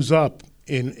shows up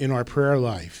in our prayer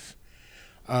life.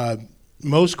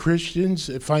 Most Christians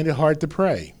find it hard to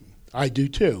pray. I do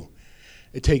too.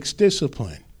 It takes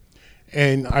discipline.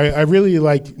 And I really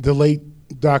like the late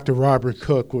Dr. Robert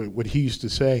Cook, what he used to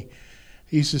say.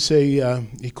 He used to say,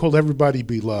 he called everybody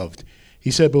beloved.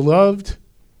 He said, beloved,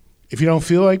 if you don't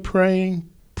feel like praying,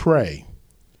 pray.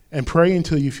 And pray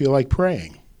until you feel like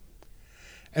praying.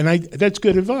 And that's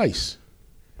good advice,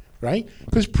 right?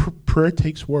 Because prayer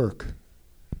takes work.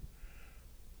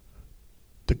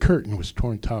 The curtain was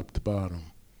torn top to bottom.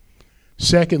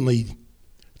 Secondly,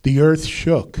 the earth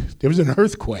shook. There was an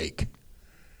earthquake.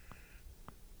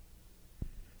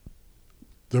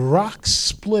 The rocks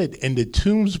split and the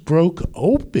tombs broke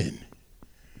open.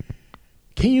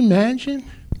 Can you imagine?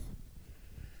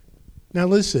 Now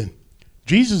listen,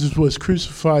 Jesus was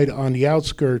crucified on the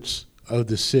outskirts of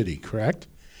the city, correct?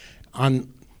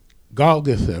 On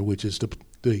Golgotha, which is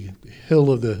the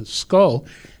hill of the skull,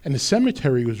 and the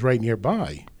cemetery was right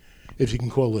nearby, if you can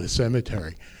call it a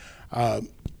cemetery.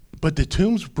 But the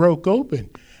tombs broke open.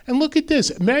 And look at this.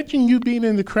 Imagine you being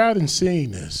in the crowd and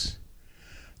seeing this.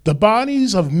 The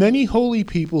bodies of many holy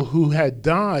people who had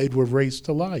died were raised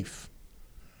to life.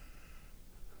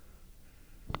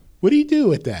 What do you do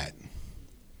with that?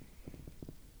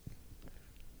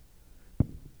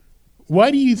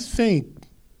 Why do you think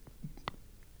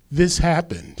this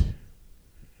happened?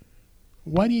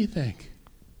 Why do you think?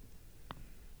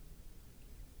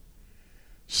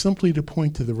 Simply to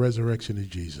point to the resurrection of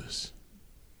Jesus.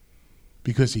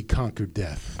 Because he conquered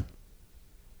death.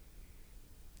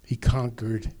 He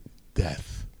conquered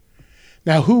death.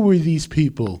 Now, who were these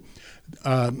people?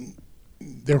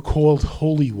 They're called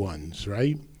holy ones,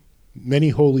 right? Many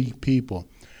holy people.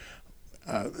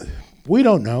 We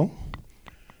don't know.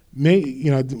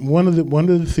 One of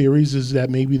the theories is that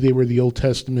maybe they were the Old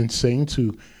Testament saints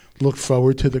who looked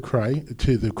forward to the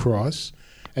cross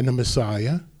and the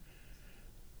Messiah.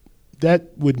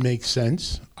 That would make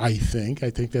sense, I think.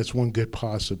 I think that's one good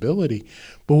possibility.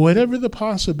 But whatever the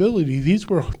possibility, these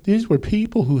were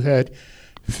people who had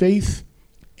faith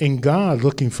in God,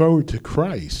 looking forward to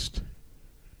Christ.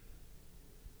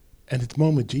 And at the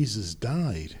moment Jesus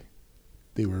died,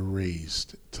 they were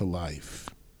raised to life.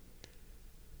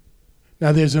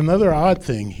 Now, there's another odd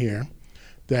thing here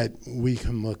that we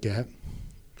can look at.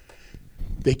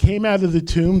 They came out of the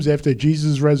tombs after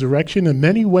Jesus' resurrection, and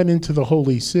many went into the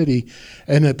holy city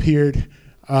and appeared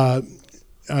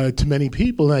to many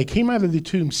people. And they came out of the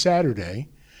tomb Saturday.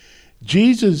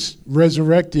 Jesus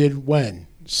resurrected when?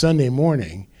 Sunday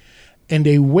morning. And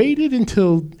they waited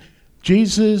until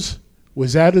Jesus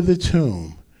was out of the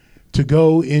tomb to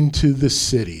go into the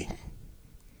city.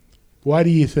 Why do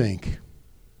you think?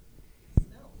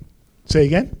 Say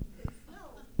again?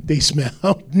 They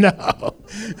smelled? No.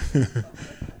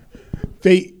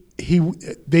 They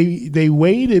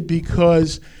waited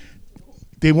because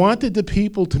they wanted the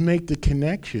people to make the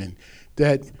connection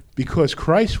that because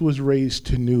Christ was raised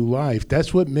to new life,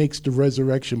 that's what makes the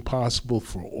resurrection possible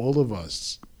for all of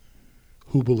us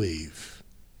who believe.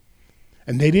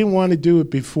 And they didn't want to do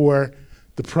it before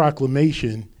the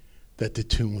proclamation that the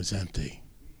tomb was empty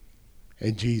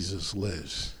and Jesus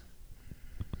lives.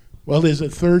 Well, there's a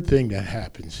third thing that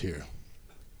happens here.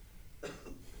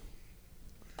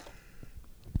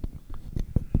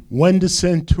 When the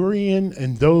centurion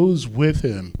and those with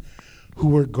him who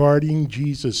were guarding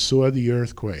Jesus saw the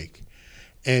earthquake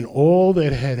and all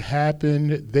that had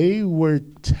happened, they were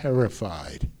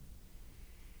terrified.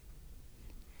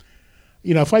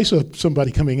 You know, if I saw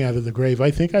somebody coming out of the grave, I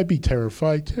think I'd be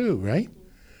terrified too, right?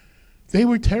 They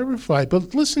were terrified.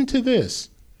 But listen to this.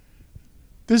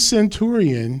 This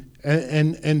centurion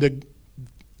and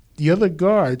the other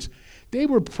guards, they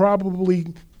were probably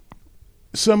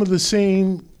some of the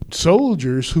same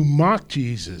soldiers who mocked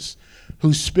Jesus,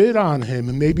 who spit on him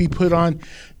and maybe put on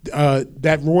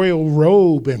that royal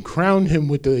robe and crowned him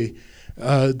with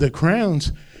the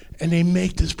crowns. And they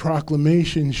make this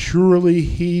proclamation, surely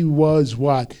he was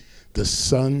what? The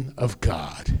Son of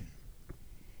God.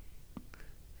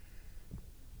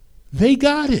 They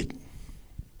got it.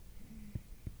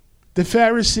 The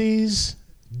Pharisees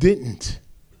didn't.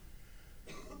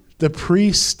 The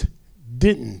priest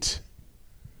didn't.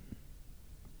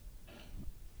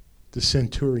 The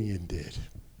centurion did.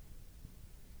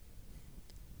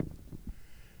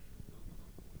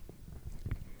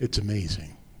 It's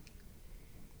amazing.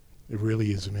 It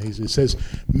really is amazing. It says,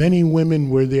 many women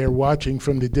were there watching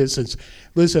from the distance.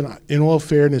 Listen, in all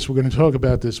fairness, we're going to talk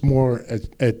about this more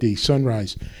at the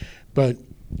sunrise. But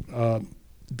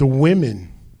the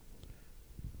women,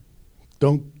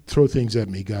 don't throw things at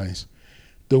me, guys.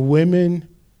 The women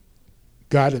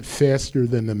got it faster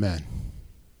than the men.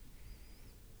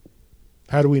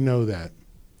 How do we know that?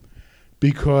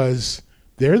 Because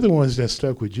they're the ones that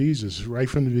stuck with Jesus right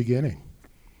from the beginning.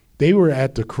 They were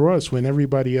at the cross when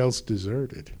everybody else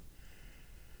deserted.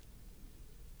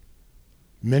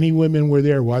 Many women were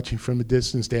there watching from a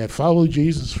distance. They had followed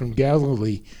Jesus from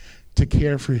Galilee to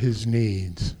care for his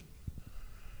needs.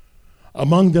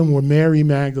 Among them were Mary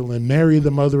Magdalene, Mary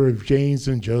the mother of James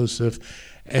and Joseph,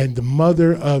 and the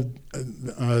mother of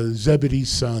Zebedee's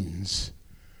sons.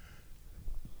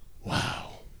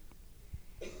 Wow.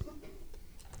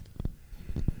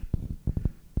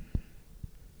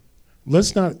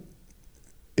 Let's not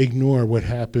ignore what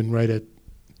happened right at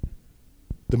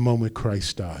the moment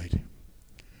Christ died,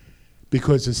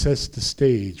 because it sets the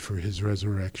stage for his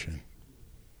resurrection.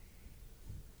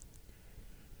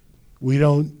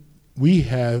 We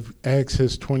have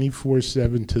access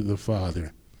 24/7 to the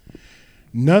Father.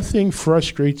 Nothing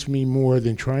frustrates me more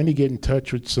than trying to get in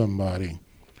touch with somebody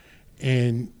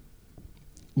and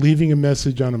leaving a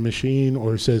message on a machine,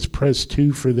 or it says press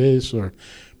 2 for this or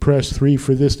press 3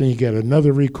 for this, then you get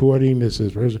another recording that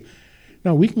says,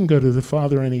 no, we can go to the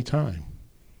Father anytime.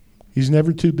 He's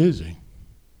never too busy.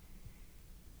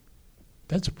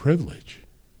 That's a privilege.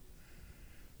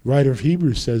 Writer of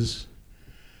Hebrews says,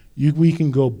 we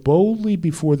can go boldly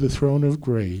before the throne of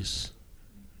grace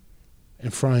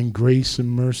and find grace and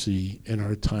mercy in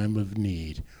our time of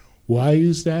need. Why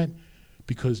is that?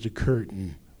 Because the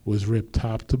curtain was ripped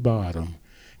top to bottom,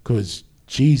 because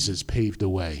Jesus paved the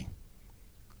way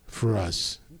for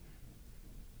us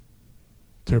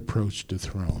to approach the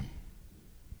throne.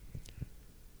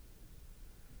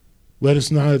 Let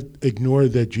us not ignore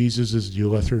that Jesus is the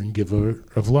author and giver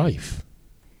of life.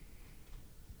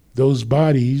 Those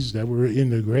bodies that were in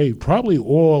the grave, probably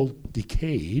all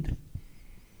decayed,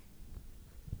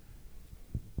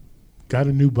 got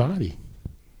a new body,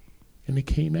 and it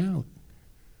came out.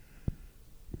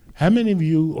 How many of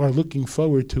you are looking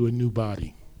forward to a new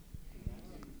body?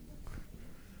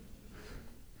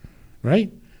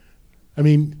 Right? I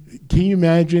mean, can you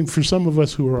imagine, for some of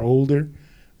us who are older,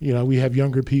 you know, we have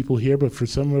younger people here, but for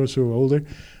some of us who are older,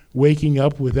 waking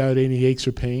up without any aches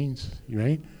or pains,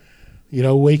 right? You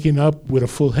know, waking up with a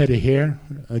full head of hair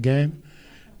again.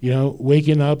 You know,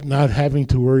 waking up not having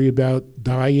to worry about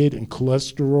diet and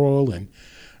cholesterol and,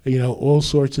 you know, all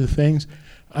sorts of things.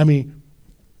 I mean,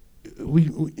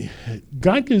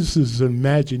 God gives us an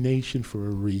imagination for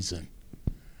a reason.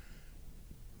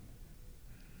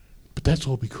 But that's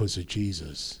all because of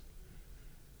Jesus.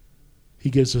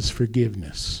 He gives us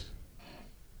forgiveness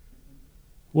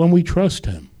when we trust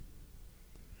him.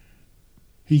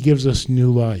 He gives us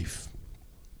new life,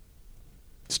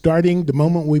 starting the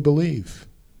moment we believe.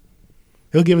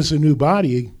 He'll give us a new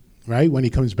body right, when he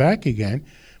comes back again,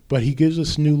 but he gives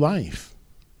us new life.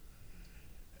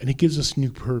 And he gives us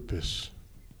new purpose.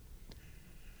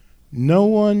 No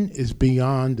one is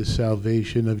beyond the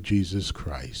salvation of Jesus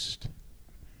Christ.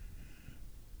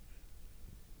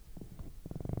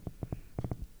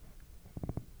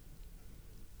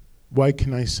 Why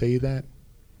can I say that?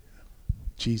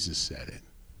 Jesus said it.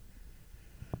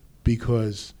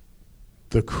 Because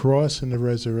the cross and the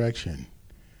resurrection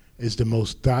is the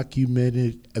most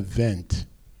documented event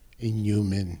in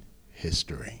human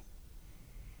history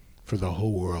for the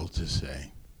whole world to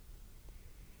say.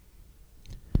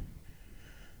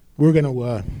 We're going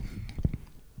to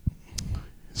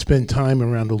spend time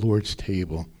around the Lord's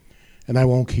table, and I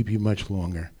won't keep you much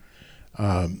longer.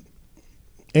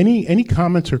 Any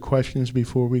comments or questions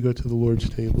before we go to the Lord's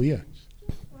table? Yes.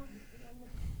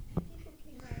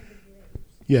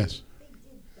 Yes.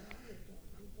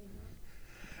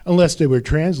 Unless they were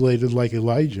translated like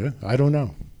Elijah, I don't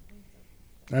know.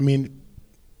 I mean,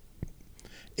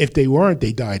 if they weren't,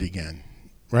 they died again,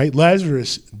 right?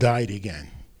 Lazarus died again,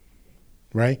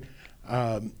 right?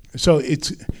 So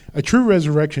it's a true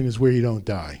resurrection is where you don't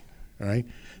die, right?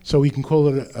 So we can call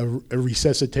it a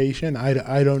resuscitation.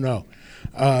 I don't know,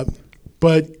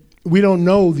 but we don't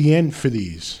know the end for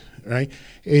these, right?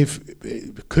 If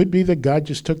it could be that God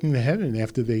just took them to heaven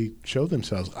after they showed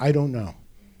themselves. I don't know.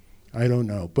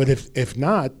 But if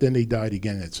not, then they died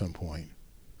again at some point,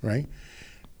 right?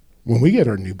 When we get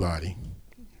our new body,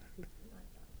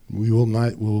 we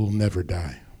will never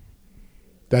die.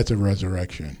 That's a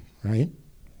resurrection, right?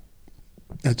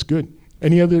 That's good.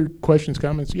 Any other questions,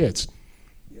 comments? Yes.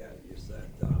 Yeah, you said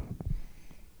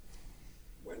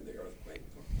when the earthquake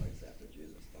took place after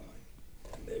Jesus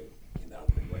died, and they came out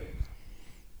of the graves.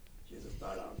 Jesus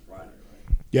died on Friday,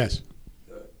 right? Yes.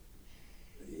 The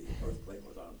earthquake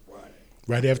was on Friday.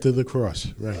 Right after the cross,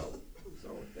 right.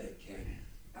 So they came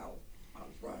out on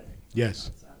Friday. Yes.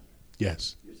 Not Saturday.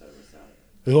 Yes. You said it was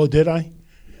Saturday. Oh, did I?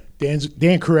 Yeah.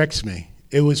 Dan corrects me.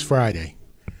 It was Friday.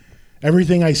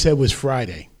 Everything I said was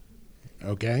Friday.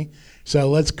 Okay? So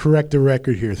let's correct the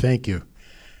record here. Thank you.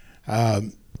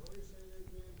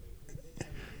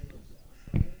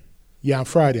 Yeah, on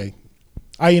Friday.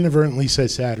 I inadvertently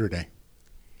said Saturday.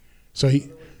 So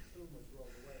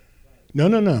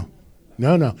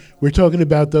No. We're talking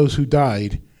about those who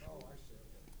died,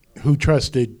 who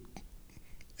trusted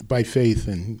by faith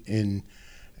in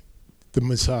the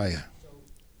Messiah.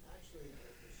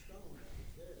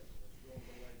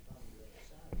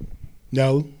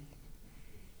 No.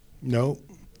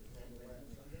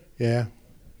 Yeah.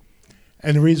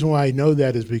 And the reason why I know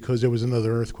that is because there was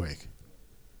another earthquake.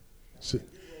 So,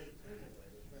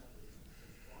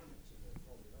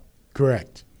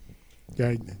 correct.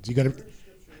 You got to.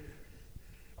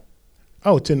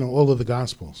 Oh, it's in all of the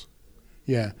Gospels.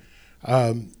 Yeah.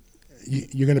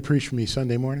 You're going to preach for me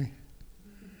Sunday morning?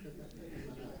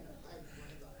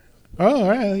 Oh, all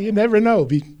right. You never know.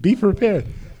 Be prepared.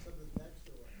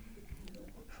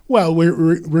 Well,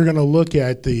 we're going to look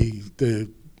at the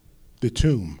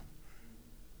tomb,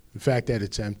 the fact that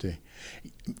it's empty.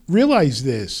 Realize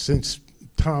this, since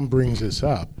Tom brings this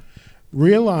up.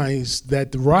 Realize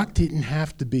that the rock didn't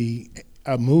have to be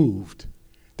moved.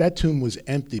 That tomb was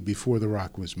empty before the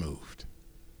rock was moved.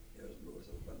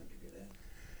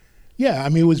 Yeah, I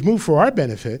mean, it was moved for our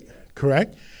benefit,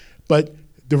 correct? But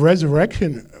the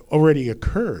resurrection already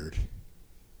occurred.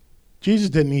 Jesus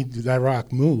didn't need that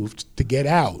rock moved to get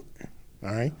out,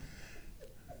 all right?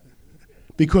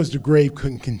 Because the grave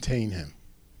couldn't contain him.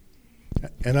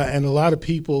 And a lot of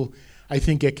people, I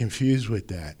think, get confused with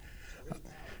that.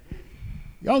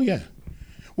 Oh, yeah.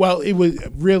 Well, it was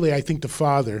really, I think the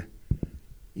Father,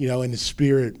 and the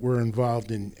Spirit were involved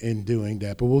in doing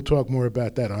that. But we'll talk more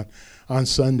about that on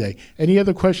Sunday. Any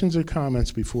other questions or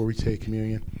comments before we take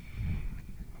communion?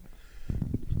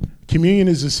 Communion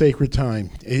is a sacred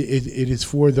time. It is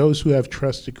for those who have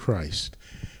trusted Christ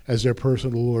as their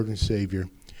personal Lord and Savior.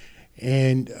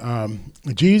 And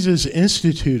Jesus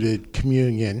instituted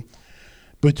communion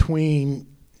between,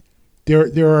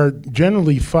 there are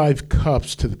generally 5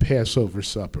 cups to the Passover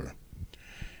supper.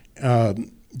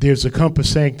 There's a cup of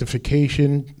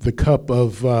sanctification, the cup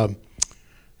of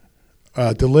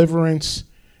deliverance,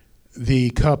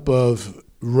 the cup of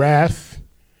wrath,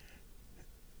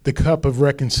 the cup of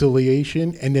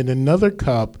reconciliation, and then another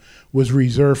cup was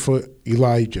reserved for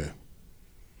Elijah,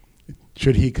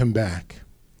 should he come back.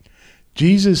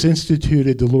 Jesus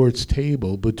instituted the Lord's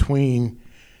table between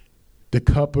the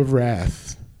cup of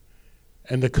wrath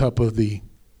and the cup of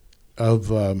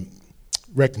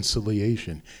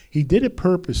reconciliation. He did it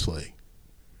purposely.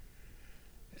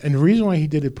 And the reason why he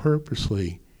did it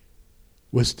purposely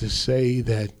was to say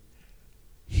that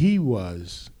he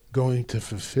was going to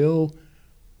fulfill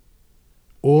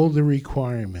all the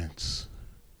requirements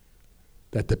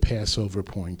that the Passover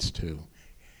points to.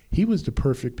 He was the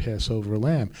perfect Passover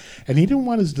lamb. And he didn't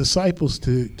want his disciples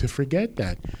to forget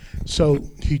that. So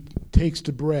he takes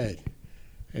the bread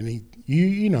and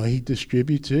he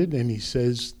distributes it and he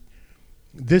says,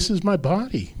 "This is my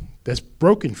body that's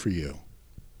broken for you.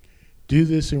 Do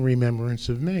this in remembrance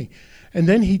of me." And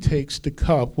then he takes the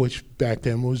cup, which back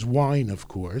then was wine, of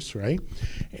course, right?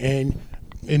 And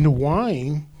in the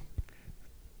wine,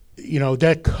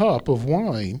 that cup of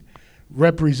wine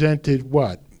represented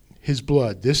what? His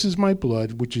blood. This is my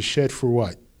blood, which is shed for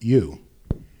what? You.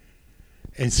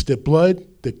 And it's the blood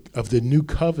of the new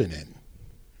covenant.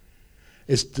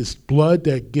 It's this blood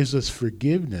that gives us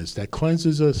forgiveness, that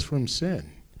cleanses us from sin.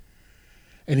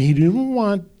 And he didn't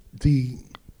want the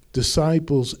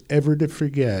disciples ever to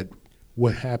forget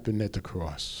what happened at the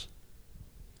cross.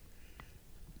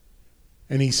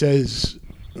 And he says,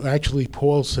 actually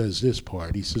Paul says this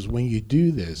part, he says, when you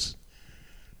do this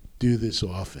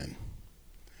often.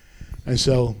 And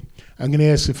so I'm going to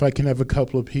ask if I can have a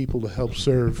couple of people to help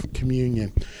serve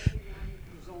communion.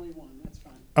 There's only one, that's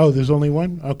fine. Oh, there's only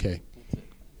one? Okay.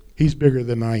 He's bigger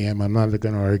than I am. I'm not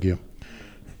going to argue.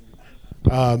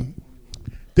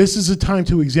 This is a time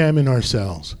to examine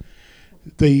ourselves.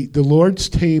 The Lord's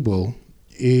table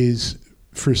is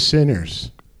for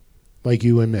sinners like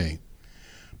you and me,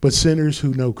 but sinners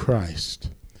who know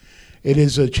Christ. It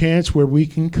is a chance where we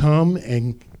can come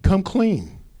and come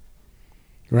clean,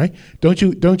 right? Don't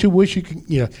you wish you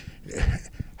could,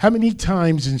 how many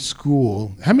times in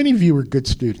school, how many of you were good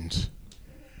students?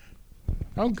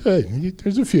 Oh, good.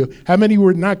 There's a few. How many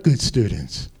were not good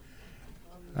students?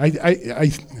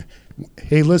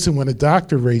 Hey, listen, when a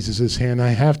doctor raises his hand, I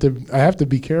have to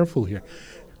be careful here.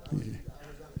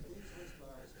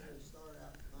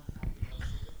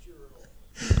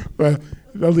 Well,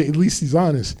 at least he's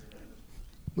honest.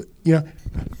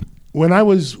 When I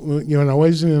was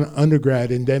in an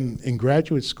undergrad and then in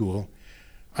graduate school,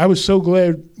 I was so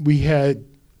glad we had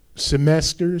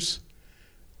semesters,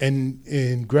 and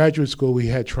in graduate school we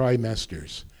had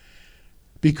trimesters,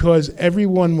 because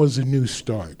everyone was a new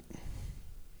start.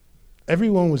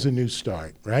 Everyone was a new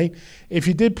start, right? If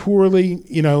you did poorly,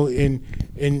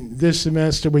 in this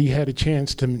semester, well, you had a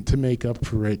chance to make up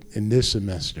for it in this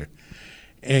semester.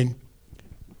 And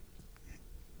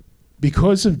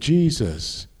because of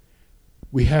Jesus,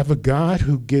 we have a God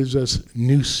who gives us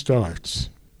new starts.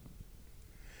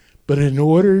 But in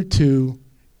order to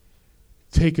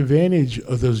take advantage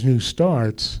of those new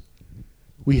starts,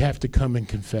 we have to come and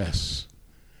confess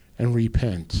and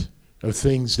repent of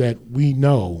things that we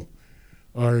know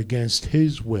are against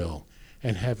his will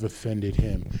and have offended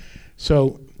him.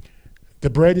 So the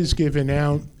bread is given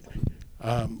out.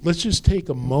 Let's just take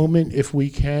a moment if we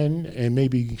can, and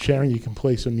maybe Sharon, you can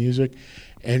play some music,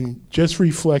 and just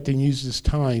reflect and use this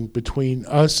time between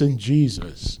us and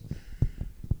Jesus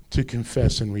to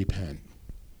confess and repent.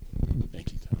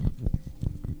 Thank you, Tom.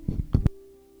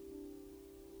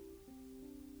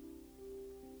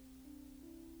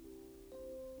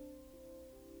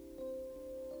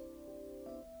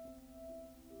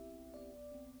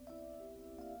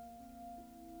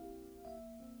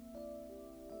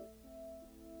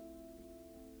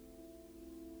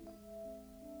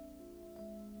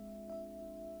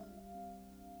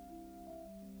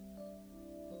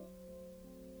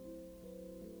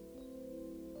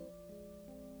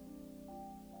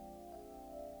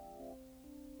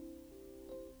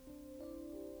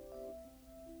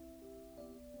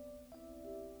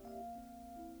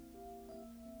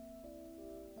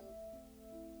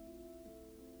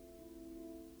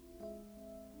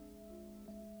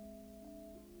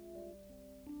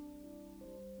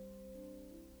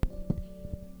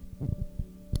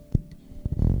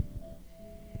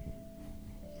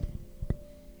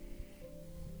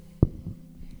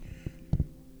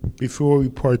 Before we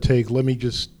partake, let me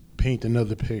just paint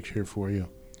another picture for you.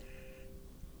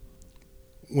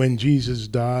 When Jesus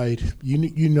died,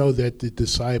 you know that the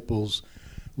disciples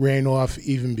ran off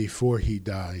even before he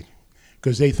died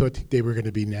because they thought they were going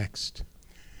to be next.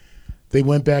 They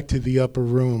went back to the upper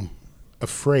room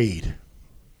afraid,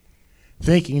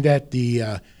 thinking that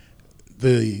the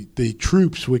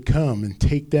troops would come and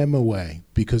take them away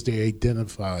because they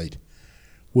identified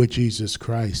with Jesus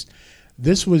Christ.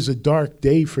 This was a dark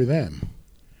day for them.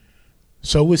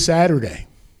 So was Saturday.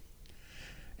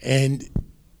 And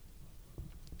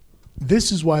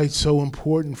this is why it's so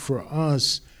important for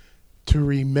us to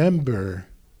remember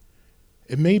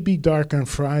it may be dark on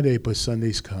Friday, but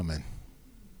Sunday's coming.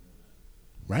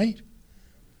 Right?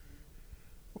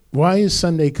 Why is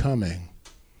Sunday coming?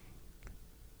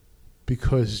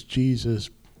 Because Jesus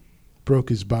broke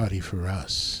his body for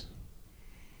us.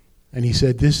 And he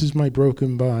said, "This is my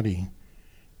broken body.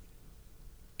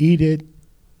 Eat it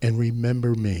and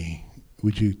remember me."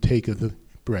 Would you take of the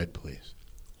bread, please?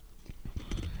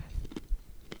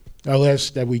 I'll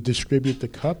ask that we distribute the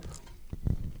cup.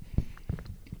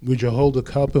 Would you hold the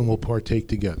cup and we'll partake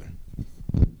together?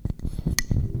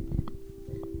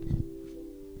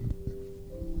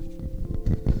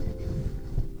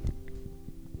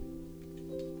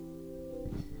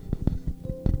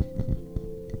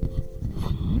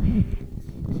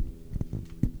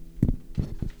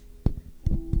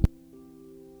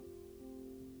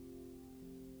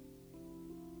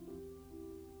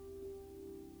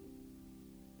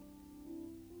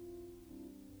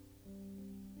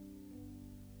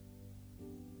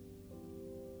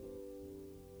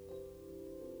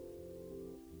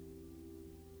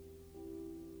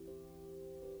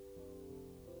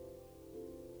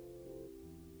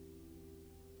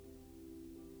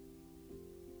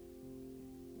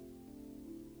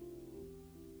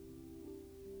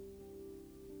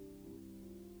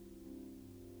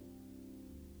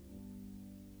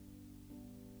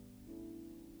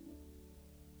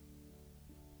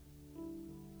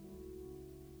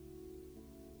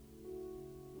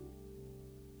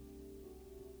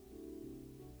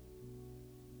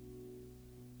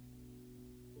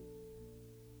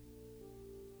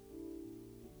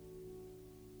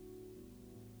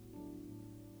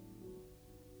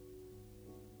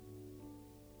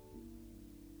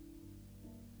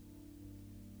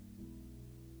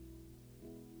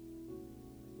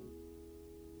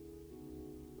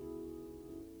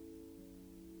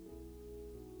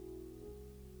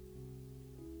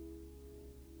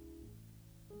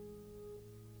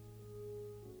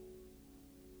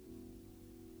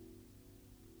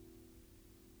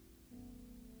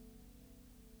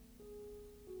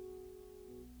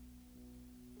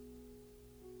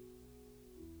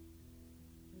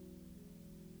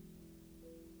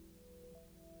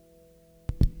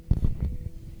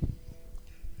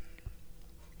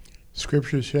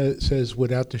 Scripture says,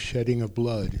 without the shedding of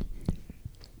blood,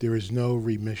 there is no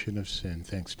remission of sin.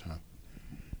 Thanks, Tom.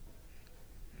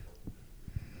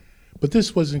 But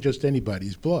this wasn't just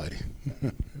anybody's blood.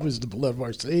 It was the blood of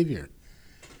our Savior.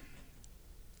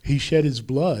 He shed his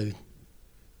blood.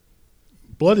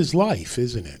 Blood is life,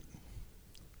 isn't it?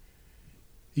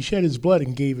 He shed his blood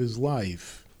and gave his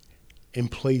life in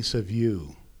place of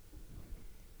you,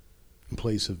 in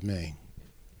place of me,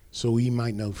 so we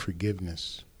might know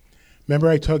forgiveness. Remember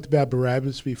I talked about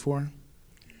Barabbas before?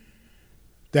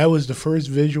 That was the first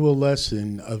visual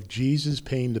lesson of Jesus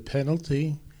paying the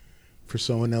penalty for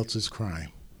someone else's crime.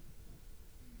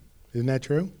 Isn't that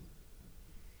true?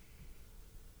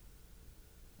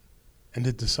 And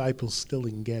the disciples still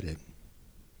didn't get it.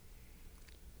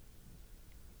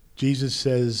 Jesus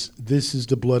says, "This is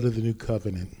the blood of the new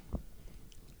covenant."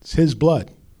 It's his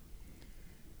blood.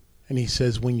 And he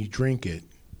says, when you drink it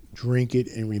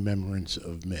in remembrance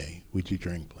of me. Would you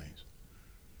drink, please?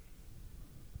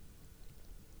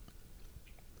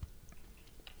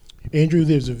 Andrew,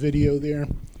 there's a video there.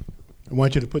 I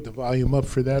want you to put the volume up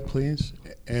for that, please.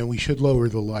 And we should lower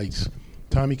the lights.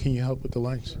 Tommy, can you help with the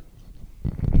lights?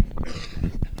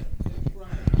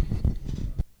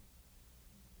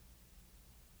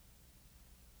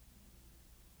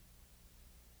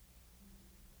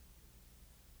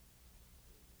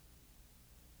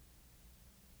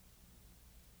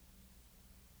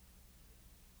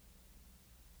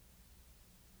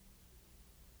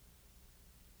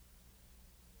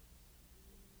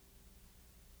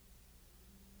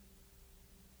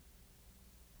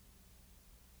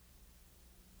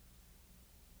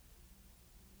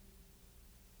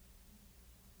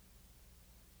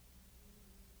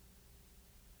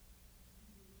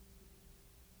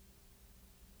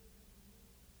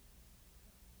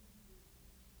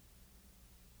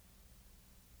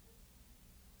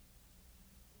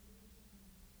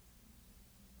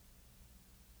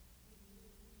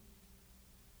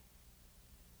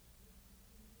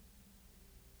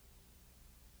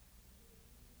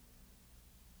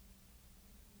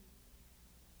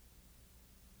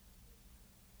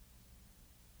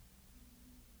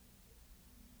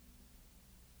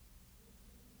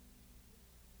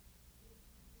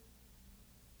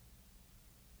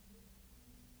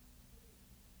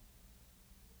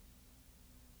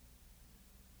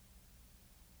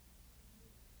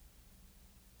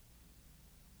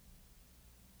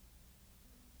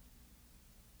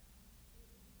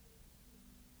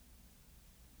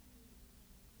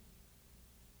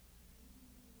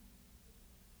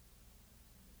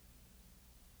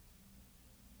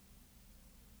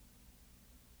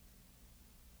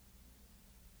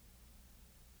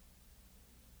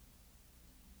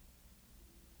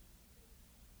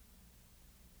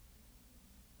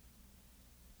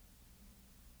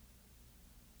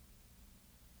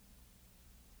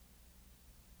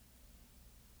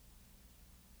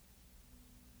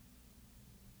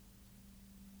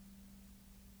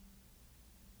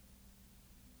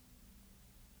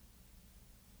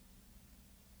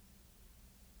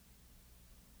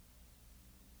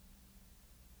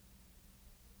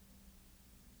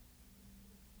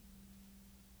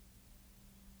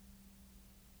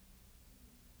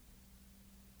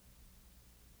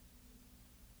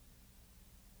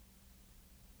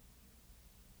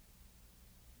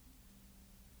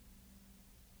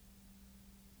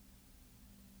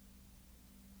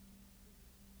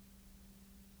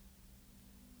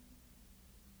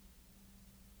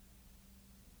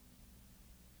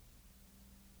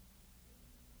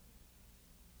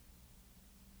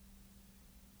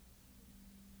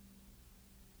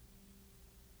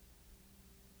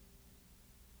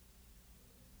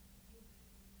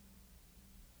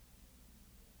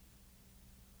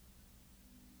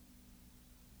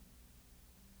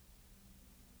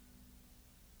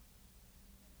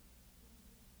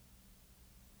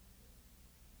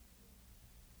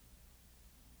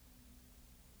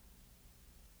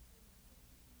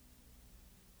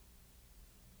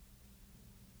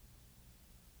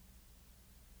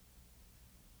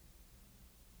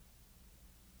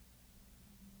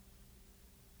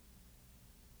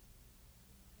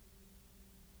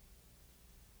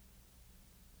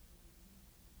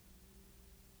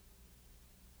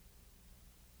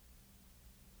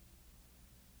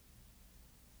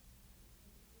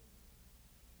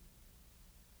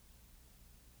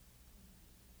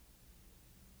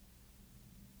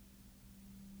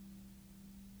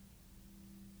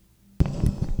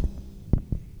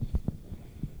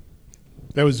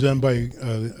 That was done by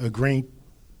a great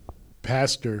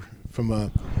pastor from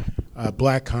a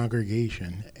black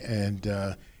congregation,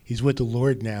 and he's with the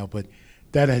Lord now, but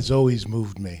that has always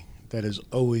moved me. That has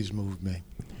always moved me.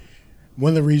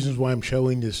 One of the reasons why I'm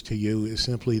showing this to you is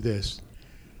simply this.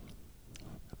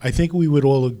 I think we would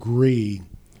all agree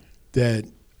that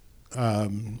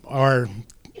our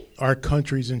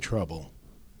country's in trouble,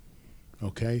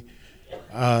 okay?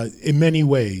 In many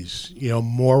ways,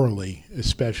 morally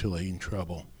especially in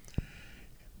trouble.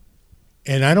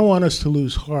 And I don't want us to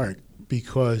lose heart,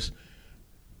 because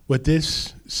what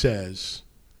this says,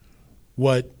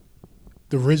 what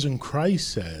the risen Christ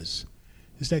says,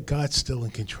 is that God's still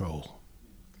in control.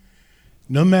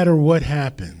 No matter what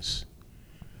happens,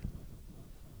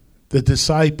 the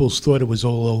disciples thought it was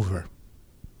all over.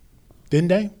 Didn't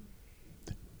they?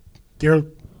 Their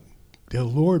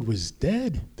Lord was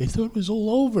dead. They thought it was all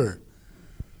over.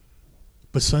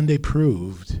 But Sunday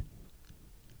proved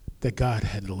that God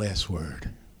had the last word.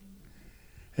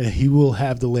 And he will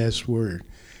have the last word.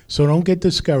 So don't get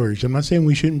discouraged. I'm not saying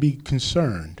we shouldn't be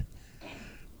concerned.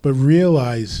 But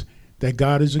realize that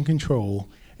God is in control.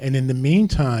 And in the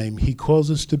meantime, he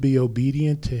calls us to be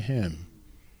obedient to him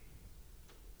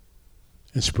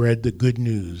and spread the good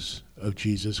news of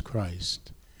Jesus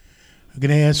Christ. I'm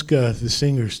going to ask the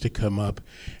singers to come up.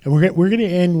 And we're going to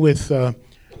end with a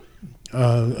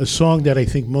song that I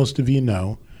think most of you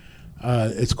know.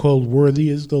 It's called Worthy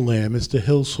is the Lamb. It's the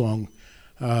Hillsong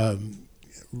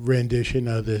rendition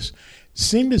of this.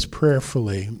 Sing this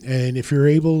prayerfully. And if you're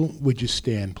able, would you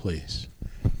stand, please?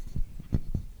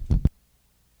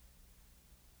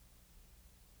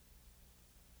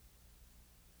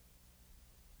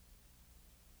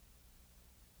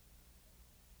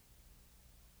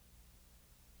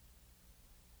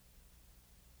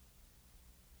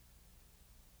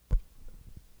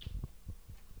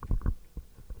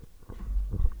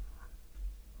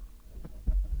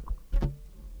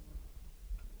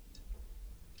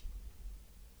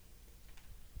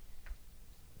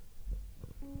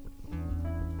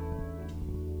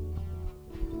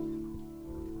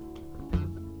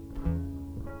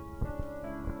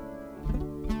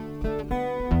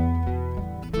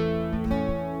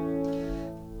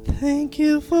 Thank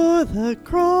you for the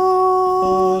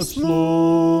cross,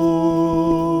 Lord.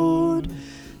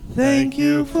 Thank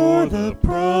you for the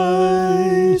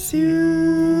price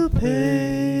you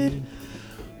paid,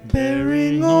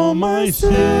 bearing all my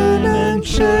sin and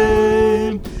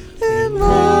shame. In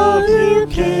love you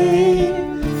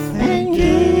came and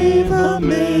gave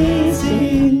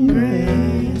amazing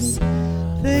grace.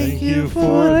 Thank you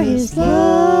for his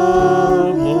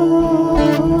love, Lord.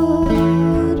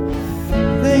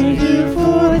 Thank you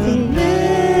for the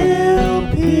nail-pierced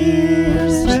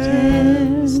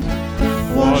hands.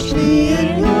 Wash me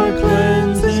in your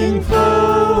cleansing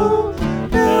flow.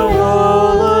 Now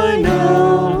all I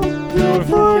know, your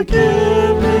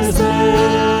forgiveness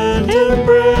and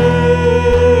embrace.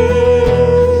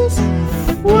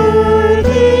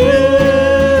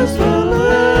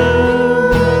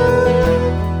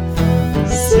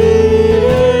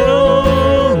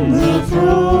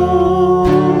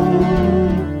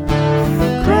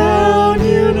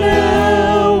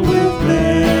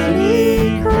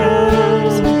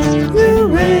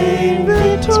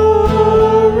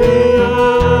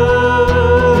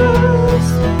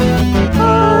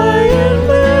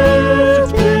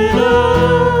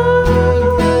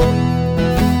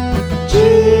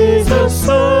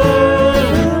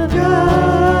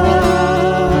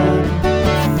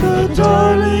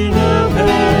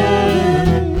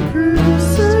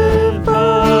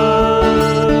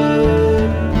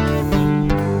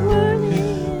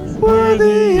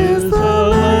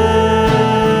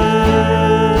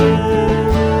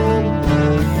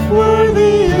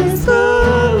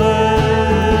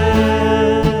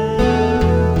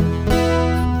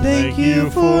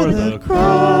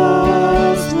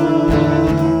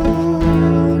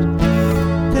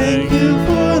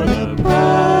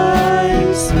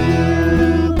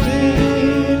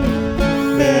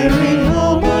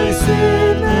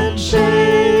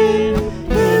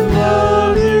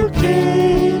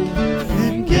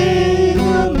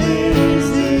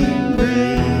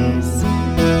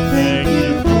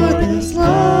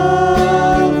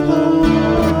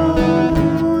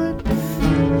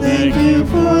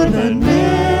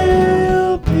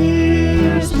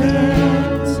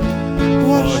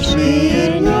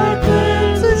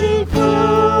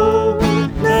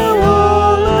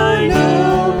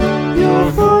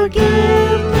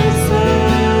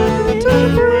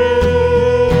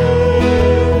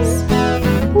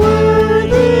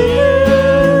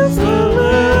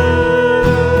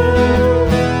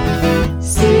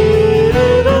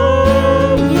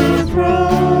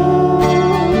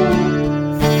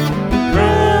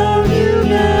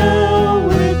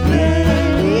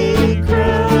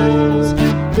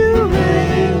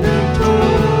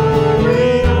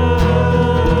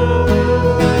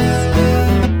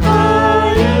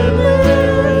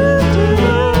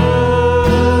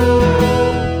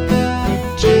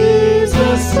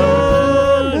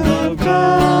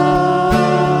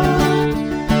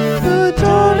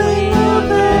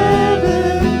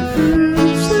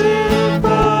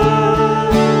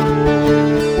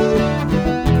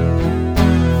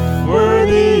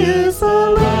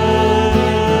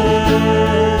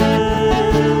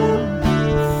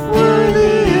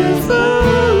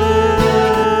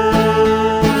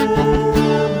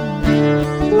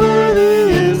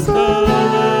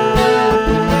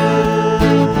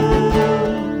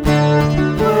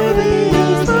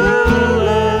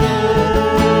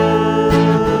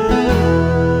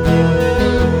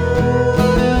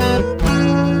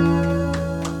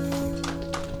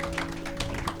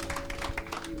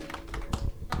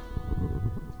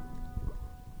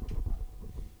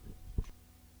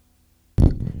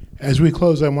 As we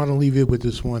close, I want to leave you with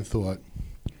this one thought.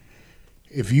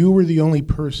 If you were the only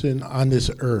person on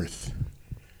this earth,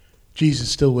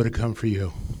 Jesus still would have come for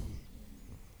you.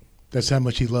 That's how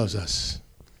much he loves us.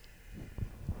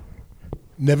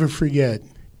 Never forget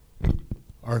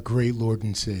our great Lord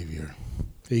and Savior.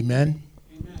 Amen?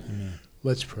 Amen.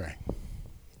 Let's pray.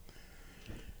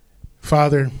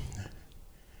 Father,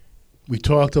 we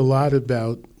talked a lot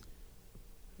about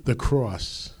the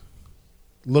cross,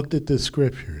 looked at the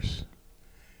scriptures,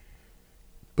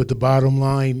 but the bottom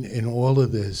line in all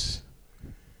of this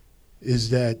is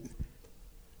that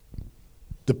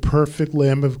the perfect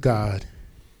Lamb of God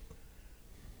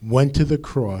went to the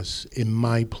cross in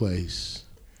my place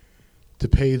to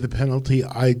pay the penalty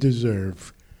I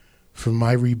deserve for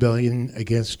my rebellion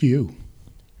against you.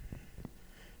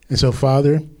 And so,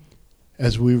 Father,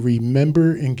 as we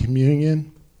remember in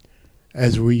communion,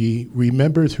 as we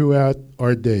remember throughout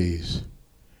our days,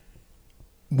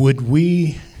 would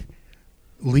we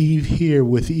leave here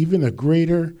with even a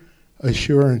greater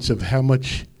assurance of how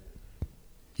much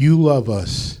you love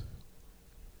us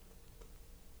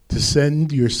to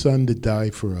send your Son to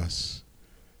die for us?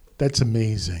 That's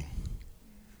amazing.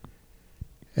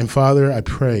 And Father, I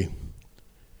pray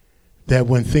that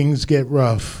when things get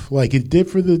rough, like it did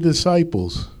for the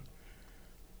disciples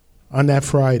on that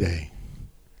Friday,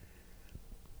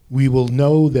 we will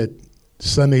know that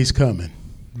Sunday's coming.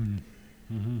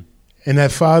 Mm-hmm. And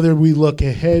that, Father, we look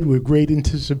ahead with great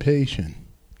anticipation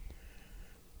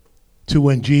to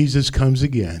when Jesus comes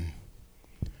again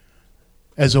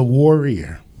as a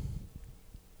warrior,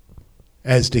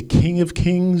 as the King of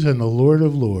Kings and the Lord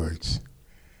of Lords.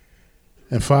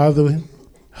 And Father,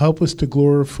 help us to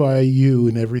glorify you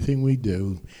in everything we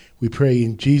do. We pray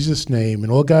in Jesus' name.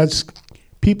 And all God's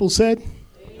people said?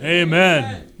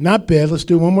 Amen. Not bad. Let's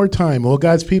do it one more time. All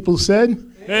God's people said?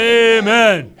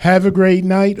 Amen. Have a great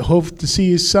night. Hope to see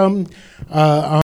you some on